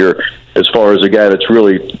this year, as far as a guy that's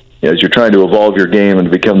really, as you're trying to evolve your game and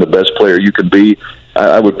become the best player you can be.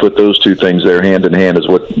 I would put those two things there hand in hand as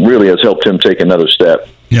what really has helped him take another step.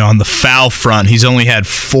 On the foul front, he's only had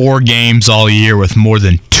 4 games all year with more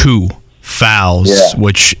than 2 fouls,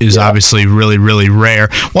 which is obviously really, really rare.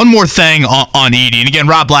 One more thing on Edey, and again,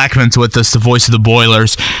 Rob Blackman's with us, the voice of the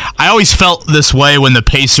Boilers. I always felt this way when the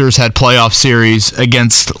Pacers had playoff series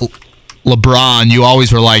against LeBron. You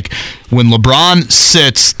always were like, when LeBron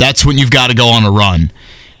sits, that's when you've got to go on a run.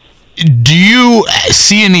 Do you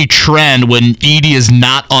see any trend when Edey is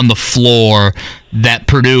not on the floor that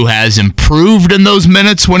Purdue has improved in those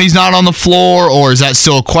minutes when he's not on the floor, or is that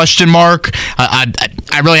still a question mark?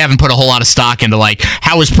 I really haven't put a whole lot of stock into,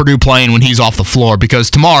 how is Purdue playing when he's off the floor? Because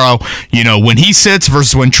tomorrow, when he sits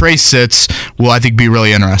versus when Trace sits will, I think, be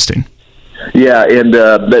really interesting. Yeah, and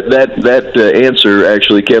that answer,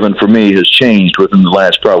 actually, Kevin, for me, has changed within the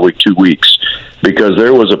last probably 2 weeks, because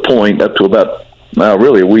there was a point up to about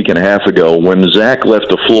really a week and a half ago when Zach left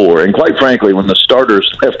the floor, and quite frankly, when the starters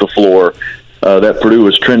left the floor, that Purdue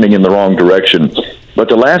was trending in the wrong direction. But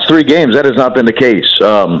the last 3 games, that has not been the case.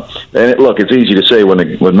 Look, it's easy to say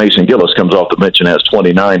when Mason Gillis comes off the bench and has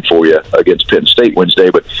 29 for you against Penn State Wednesday,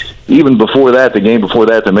 but even before that, the game before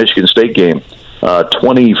that, the Michigan State game,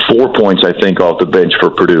 24 points, I think, off the bench for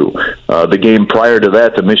Purdue. The game prior to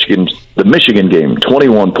that, the Michigan game,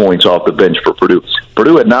 21 points off the bench for Purdue.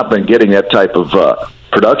 Purdue had not been getting that type of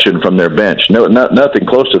production from their bench. No, nothing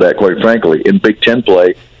close to that, quite frankly, in Big Ten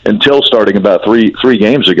play until starting about three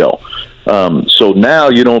games ago. So now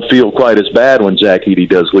you don't feel quite as bad when Zach Edey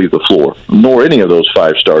does leave the floor, nor any of those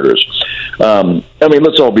 5 starters.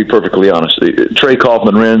 Let's all be perfectly honest. Trey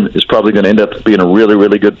Kaufman-Renn is probably going to end up being a really,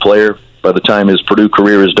 really good player by the time his Purdue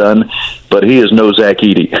career is done, but he is no Zach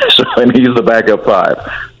Edey, and he's the backup 5.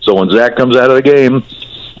 So when Zach comes out of the game,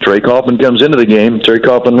 Trey Kaufman comes into the game, Trey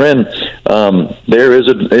Kaufman-Renn, there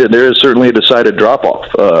is certainly a decided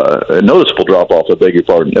drop-off, a noticeable drop-off, I beg your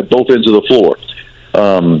pardon, at both ends of the floor.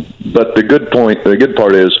 But the good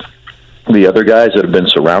part is the other guys that have been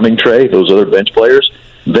surrounding Trey, those other bench players,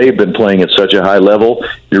 they've been playing at such a high level,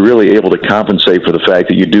 you're really able to compensate for the fact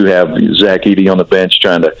that you do have Zach Edey on the bench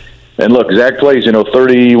trying to. And look, Zach plays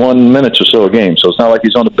 31 minutes or so a game, so it's not like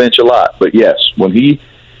he's on the bench a lot. But yes, when he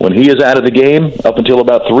is out of the game, up until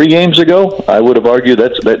about 3 games ago, I would have argued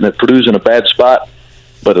that Purdue's in a bad spot.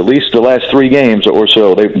 But at least the last 3 games or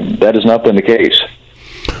so, that has not been the case.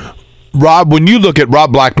 Rob, when you look at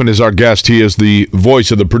Rob Blackman as our guest, he is the voice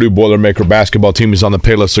of the Purdue Boilermaker basketball team. He's on the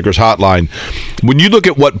Payless Liquors hotline. When you look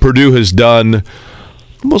at what Purdue has done,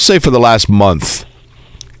 we'll say for the last month,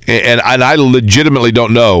 and I legitimately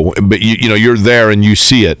don't know, but you're there and you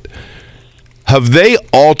see it. Have they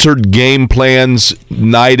altered game plans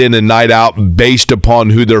night in and night out based upon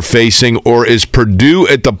who they're facing, or is Purdue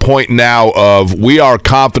at the point now of we are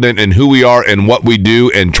confident in who we are and what we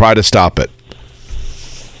do and try to stop it?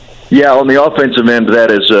 Yeah, on the offensive end,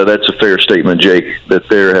 that's a fair statement, Jake. That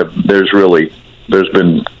there's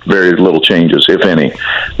been very little changes, if any.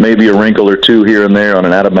 Maybe a wrinkle or 2 here and there on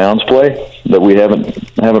an out of bounds play that we haven't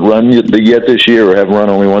run yet this year, or have run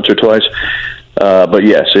only once or twice. But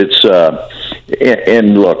yes, it's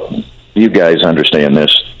and look, you guys understand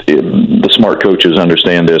this. The smart coaches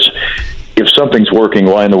understand this. If something's working,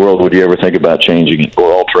 why in the world would you ever think about changing it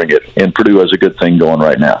or altering it? And Purdue has a good thing going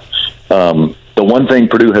right now. The one thing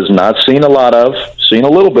Purdue has not seen a lot of, seen a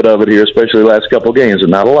little bit of it here, especially the last couple of games, and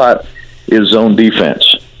not a lot, is zone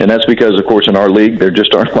defense. And that's because, of course, in our league, there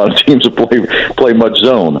just aren't a lot of teams that play much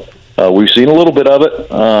zone. We've seen a little bit of it.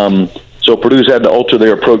 So Purdue's had to alter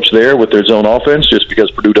their approach there with their zone offense, just because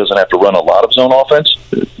Purdue doesn't have to run a lot of zone offense,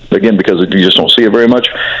 again, because you just don't see it very much.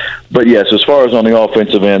 But, yes, as far as on the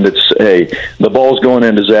offensive end, it's, hey, the ball's going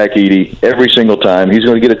into Zach Edey every single time. He's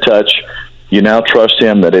going to get a touch. You now trust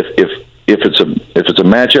him that if it's a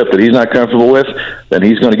matchup that he's not comfortable with, then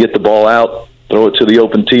he's going to get the ball out, throw it to the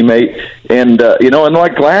open teammate. And, and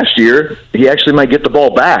like last year, he actually might get the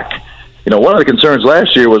ball back. One of the concerns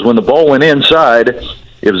last year was when the ball went inside,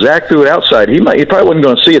 if Zach threw it outside, he probably wasn't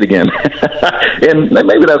going to see it again. And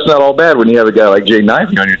maybe that's not all bad when you have a guy like Jay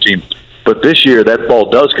Knifey on your team. But this year, that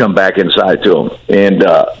ball does come back inside to him, and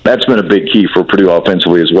that's been a big key for Purdue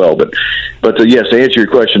offensively as well. But yes, to answer your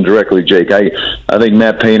question directly, Jake, I think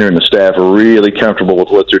Matt Painter and the staff are really comfortable with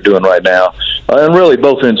what they're doing right now, and really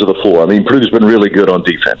both ends of the floor. I mean, Purdue's been really good on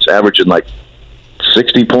defense, averaging like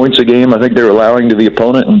 60 points a game. I think they're allowing to the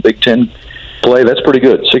opponent in Big Ten play. That's pretty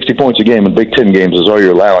good. 60 points a game in Big Ten games is all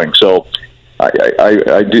you're allowing. So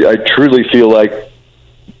I truly feel like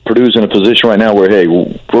Purdue's in a position right now where, hey,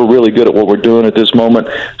 we're really good at what we're doing at this moment,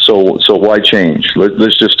 so why change?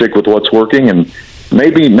 Let's just stick with what's working, and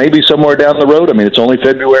maybe somewhere down the road, I mean, it's only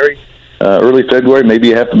February, early February, maybe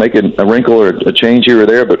you have to make a wrinkle or a change here or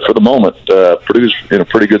there, but for the moment, Purdue's in a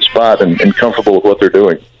pretty good spot and comfortable with what they're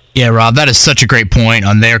doing. Yeah, Rob, that is such a great point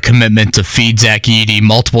on their commitment to feed Zach Edey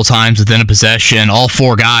multiple times within a possession. All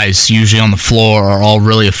four guys usually on the floor are all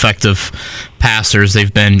really effective passers.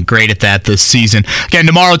 They've been great at that this season. Again,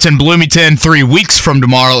 tomorrow it's in Bloomington. 3 weeks from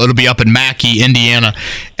tomorrow, it'll be up in Mackey, Indiana,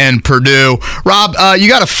 and Purdue. Rob, you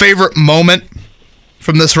got a favorite moment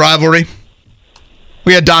from this rivalry?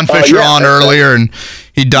 We had Don Fisher on earlier, and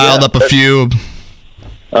he dialed up a few.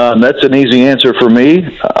 That's an easy answer for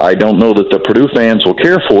me. I don't know that the Purdue fans will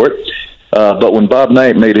care for it, but when Bob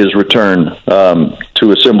Knight made his return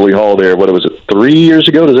to Assembly Hall there, what was it, 3 years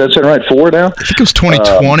ago? Does that sound right? 4 now? I think it was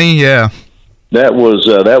 2020, yeah. That was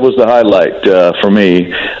the highlight for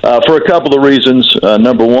me for a couple of reasons.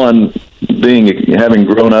 Number one, having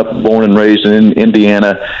grown up, born and raised in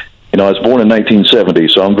Indiana. You know, I was born in 1970,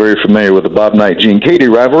 so I'm very familiar with the Bob Knight-Gene Keady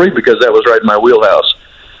rivalry because that was right in my wheelhouse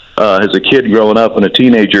as a kid growing up and a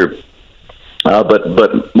teenager.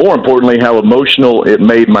 But more importantly, how emotional it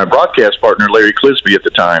made my broadcast partner, Larry Clisby, at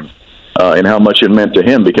the time, and how much it meant to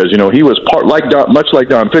him because, you know, he was much like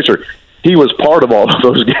Don Fisher. He was part of all of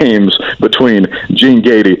those games between Gene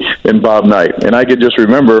Keady and Bob Knight. And I could just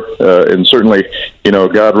remember, and certainly, you know,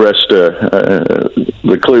 God rest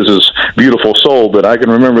the Cliz's beautiful soul, but I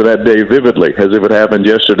can remember that day vividly as if it happened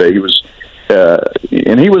yesterday. He was,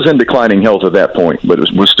 and he was in declining health at that point, but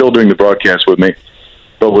was still doing the broadcast with me.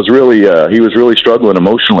 But he was really struggling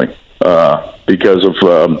emotionally because of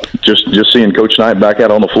just seeing Coach Knight back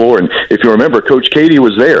out on the floor. And if you remember, Coach Keady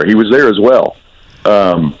was there. He was there as well.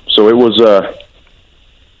 So it was a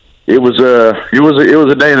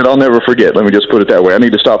day that I'll never forget. Let me just put it that way. I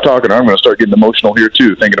need to stop talking, or I'm going to start getting emotional here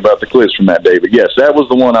too, thinking about the Cliz from that day. But yes, that was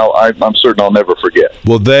the one I'm certain I'll never forget.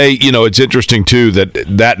 Well, it's interesting too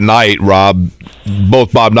that night, Rob,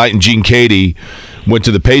 both Bob Knight and Gene Keady went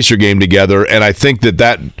to the Pacer game together, and I think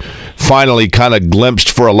that finally kind of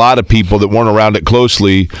glimpsed for a lot of people that weren't around it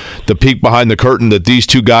closely the peek behind the curtain that these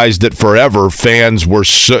two guys that forever fans were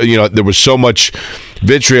there was so much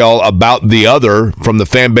vitriol about the other from the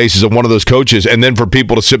fan bases of one of those coaches, and then for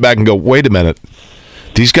people to sit back and go, wait a minute,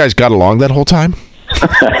 these guys got along that whole time?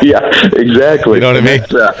 Yeah, exactly. You know what I mean?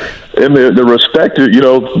 And the respect,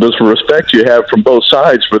 this respect you have from both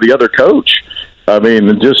sides for the other coach. I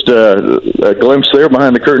mean, just a glimpse there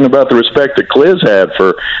behind the curtain about the respect that Cliz had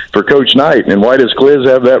for Coach Knight. And why does Cliz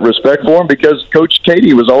have that respect for him? Because Coach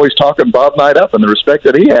Keady was always talking Bob Knight up and the respect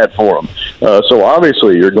that he had for him. So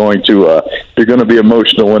obviously you're going to be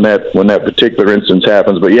emotional when that particular instance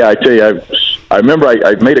happens. But yeah, I tell you, I remember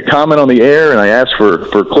I made a comment on the air and I asked for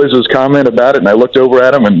Cliz's comment about it, and I looked over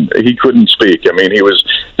at him and he couldn't speak. I mean, he was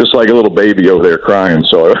just like a little baby over there crying.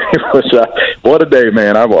 So it was what a day,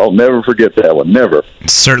 man! I'll never forget that one. Never.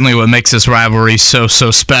 Certainly what makes this rivalry so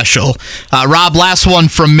special. Rob, last one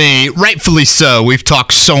from me. Rightfully so. We've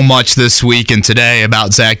talked so much this week and today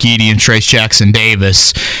about Zach Edey and Trayce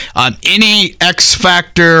Jackson-Davis. Any X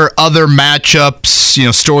factor, other matchups,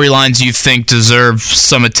 storylines you think deserve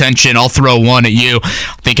some attention? I'll throw one at you.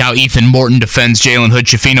 I think how Ethan Morton defends Jalen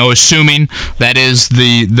Hood-Schifino, assuming that is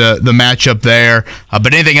the matchup there.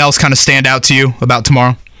 But anything else kind of stand out to you about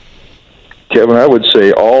tomorrow? Kevin, I would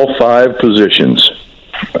say all 5 positions.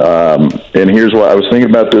 And here's why. I was thinking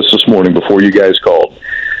about this morning before you guys called.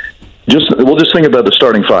 We'll just think about the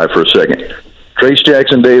starting 5 for a second. Trayce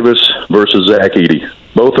Jackson-Davis versus Zach Edey.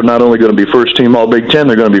 Both are not only going to be first-team All-Big Ten,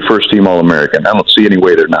 they're going to be first-team All-American. I don't see any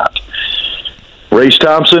way they're not. Race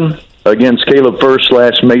Thompson against Caleb Furst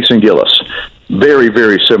 / Mason Gillis. Very,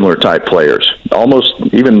 very similar type players. Almost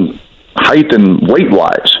even height and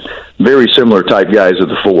weight-wise. Very similar type guys at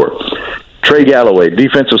the 4. Trey Galloway,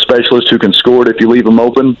 defensive specialist who can score it if you leave him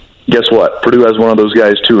open. Guess what? Purdue has one of those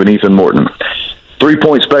guys, too, in Ethan Morton.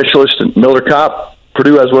 3-point specialist, Miller Kopp.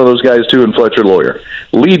 Purdue has one of those guys, too, in Fletcher Lawyer.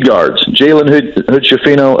 Lead guards, Jalen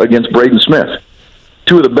Hood-Schifino against Braden Smith.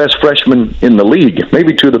 2 of the best freshmen in the league,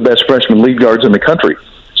 maybe 2 of the best freshman lead guards in the country.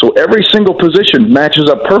 So every single position matches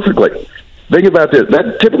up perfectly. think about this.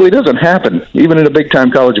 That typically doesn't happen, even in a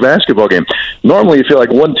big-time college basketball game. Normally, you feel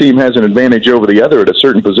like one team has an advantage over the other at a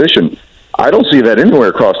certain position. I don't see that anywhere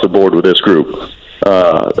across the board with this group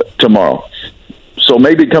tomorrow. So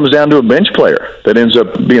maybe it comes down to a bench player that ends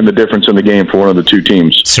up being the difference in the game for one of the two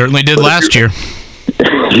teams. Certainly did last year.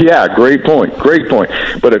 Yeah, great point.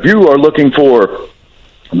 But if you are looking for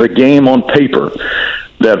the game on paper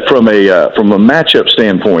that from a matchup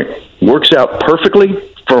standpoint works out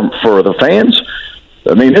perfectly for the fans,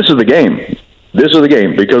 I mean, this is the game. This is the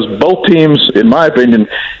game because both teams, in my opinion,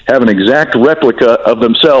 have an exact replica of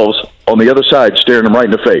themselves on the other side staring them right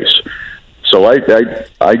in the face. So I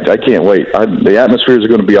can't wait. The atmospheres are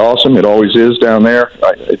going to be awesome. It always is down there.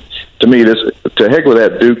 To me, to heck with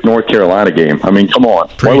that Duke North Carolina game. I mean, come on.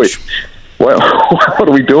 What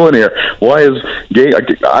are we doing here? Why is game?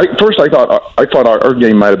 First, I thought our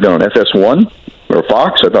game might have been on FS1 or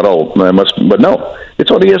Fox. I thought, but no,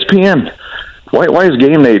 it's on ESPN. Why is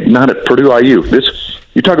game day not at Purdue IU?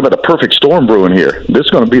 You talk about a perfect storm brewing here. This is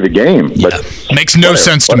going to be the game. But makes no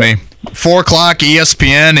sense to me. 4 o'clock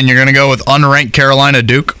ESPN, and you're going to go with unranked Carolina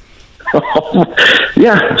Duke?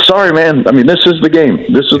 Yeah, sorry, man. I mean, this is the game.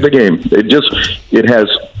 This is the game. It has,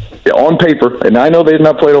 on paper, and I know they've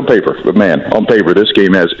not played on paper, but, man, on paper, this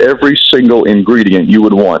game has every single ingredient you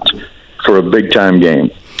would want for a big-time game.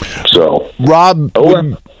 So, Rob,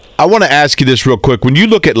 I want to ask you this real quick. When you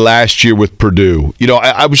look at last year with Purdue,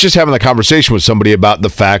 I was just having a conversation with somebody about the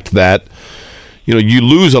fact that, you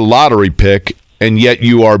lose a lottery pick, and yet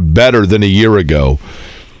you are better than a year ago.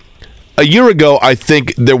 A year ago, I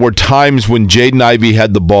think there were times when Jaden Ivey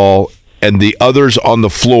had the ball and the others on the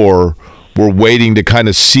floor were waiting to kind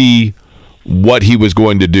of see what he was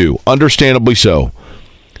going to do. Understandably so.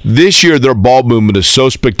 This year, their ball movement is so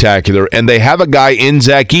spectacular, and they have a guy in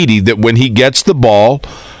Zach Edey that when he gets the ball,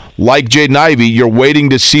 like Jaden Ivey, you're waiting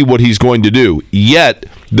to see what he's going to do. Yet,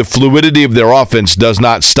 the fluidity of their offense does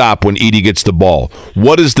not stop when Edey gets the ball.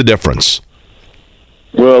 What is the difference?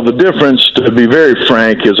 Well, the difference, to be very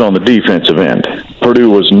frank, is on the defensive end. Purdue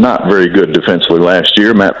was not very good defensively last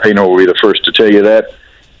year. Matt Painter will be the first to tell you that.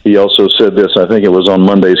 He also said this, I think it was on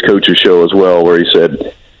Monday's coach's show as well, where he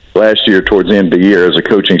said, last year, towards the end of the year, as a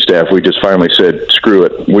coaching staff, we just finally said, screw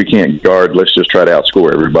it, we can't guard, let's just try to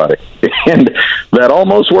outscore everybody. And that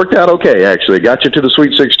almost worked out okay, actually. Got you to the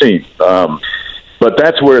Sweet 16. But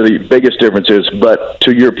that's where the biggest difference is. But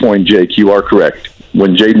to your point, Jake, you are correct.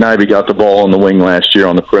 When Jaden Ivey got the ball on the wing last year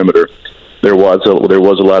on the perimeter, there was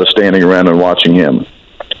a lot of standing around and watching him,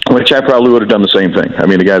 which I probably would have done the same thing. I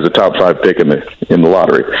mean, the guy's a top 5 pick in the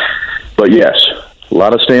lottery. But yes, a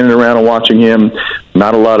lot of standing around and watching him,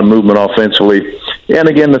 not a lot of movement offensively. And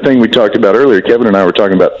again, the thing we talked about earlier, Kevin and I were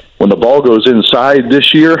talking about, when the ball goes inside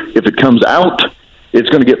this year, if it comes out, it's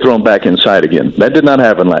going to get thrown back inside again. That did not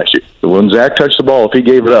happen last year. When Zach touched the ball, if he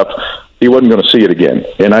gave it up, he wasn't going to see it again.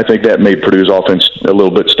 And I think that made Purdue's offense a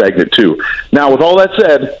little bit stagnant too. Now, with all that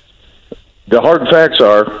said, the hard facts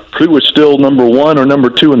are Purdue was still number 1 or number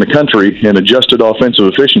 2 in the country in adjusted offensive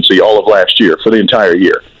efficiency all of last year for the entire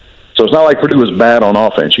year. So it's not like Purdue was bad on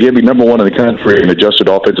offense. You can't be number 1 in the country in adjusted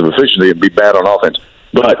offensive efficiency and be bad on offense.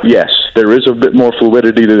 But, yes, there is a bit more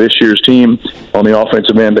fluidity to this year's team on the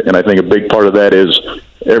offensive end, and I think a big part of that is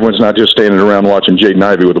everyone's not just standing around watching Jaden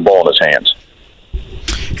Ivey with the ball in his hands.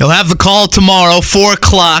 He'll have the call tomorrow, 4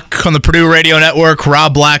 o'clock on the Purdue Radio Network.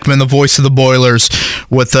 Rob Blackman, the voice of the Boilers,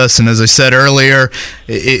 with us. And as I said earlier,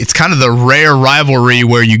 it's kind of the rare rivalry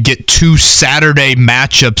where you get 2 Saturday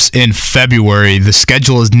matchups in February. The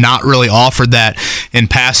schedule has not really offered that in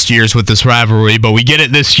past years with this rivalry, but we get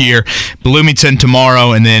it this year. Bloomington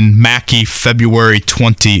tomorrow, and then Mackey February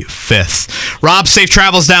 25th. Rob, safe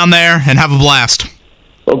travels down there, and have a blast.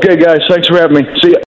 Okay, guys. Thanks for having me. See ya.